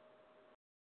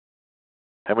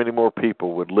 How many more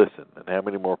people would listen, and how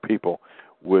many more people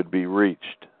would be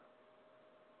reached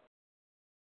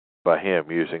by him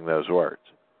using those words?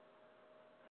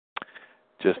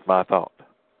 Just my thought.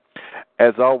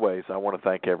 As always, I want to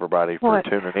thank everybody for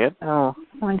tuning in. Oh,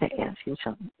 I wanted to ask you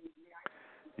something.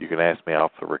 You can ask me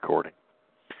off the recording.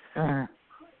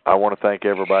 I want to thank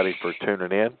everybody for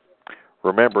tuning in.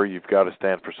 Remember, you've got to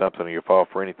stand for something or you fall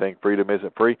for anything. Freedom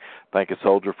isn't free. Thank a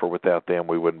soldier, for without them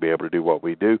we wouldn't be able to do what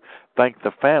we do. Thank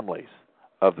the families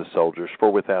of the soldiers,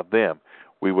 for without them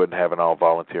we wouldn't have an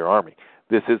all-volunteer army.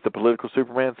 This is the Political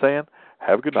Superman saying,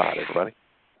 have a good night, everybody.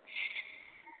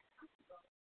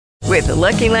 With the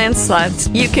Lucky Land Slots,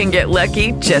 you can get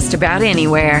lucky just about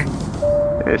anywhere.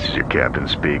 This is your captain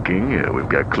speaking. We've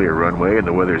got clear runway and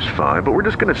the weather's fine, but we're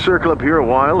just going to circle up here a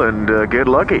while and get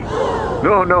lucky.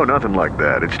 No, nothing like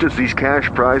that. It's just these cash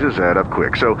prizes add up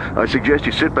quick. So I suggest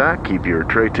you sit back, keep your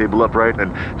tray table upright,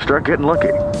 and start getting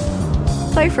lucky.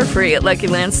 Play for free at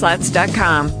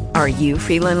LuckyLandSlots.com. Are you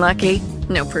feeling lucky?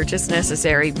 No purchase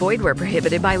necessary. Void where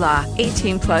prohibited by law.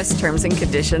 18+ terms and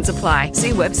conditions apply.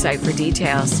 See website for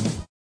details.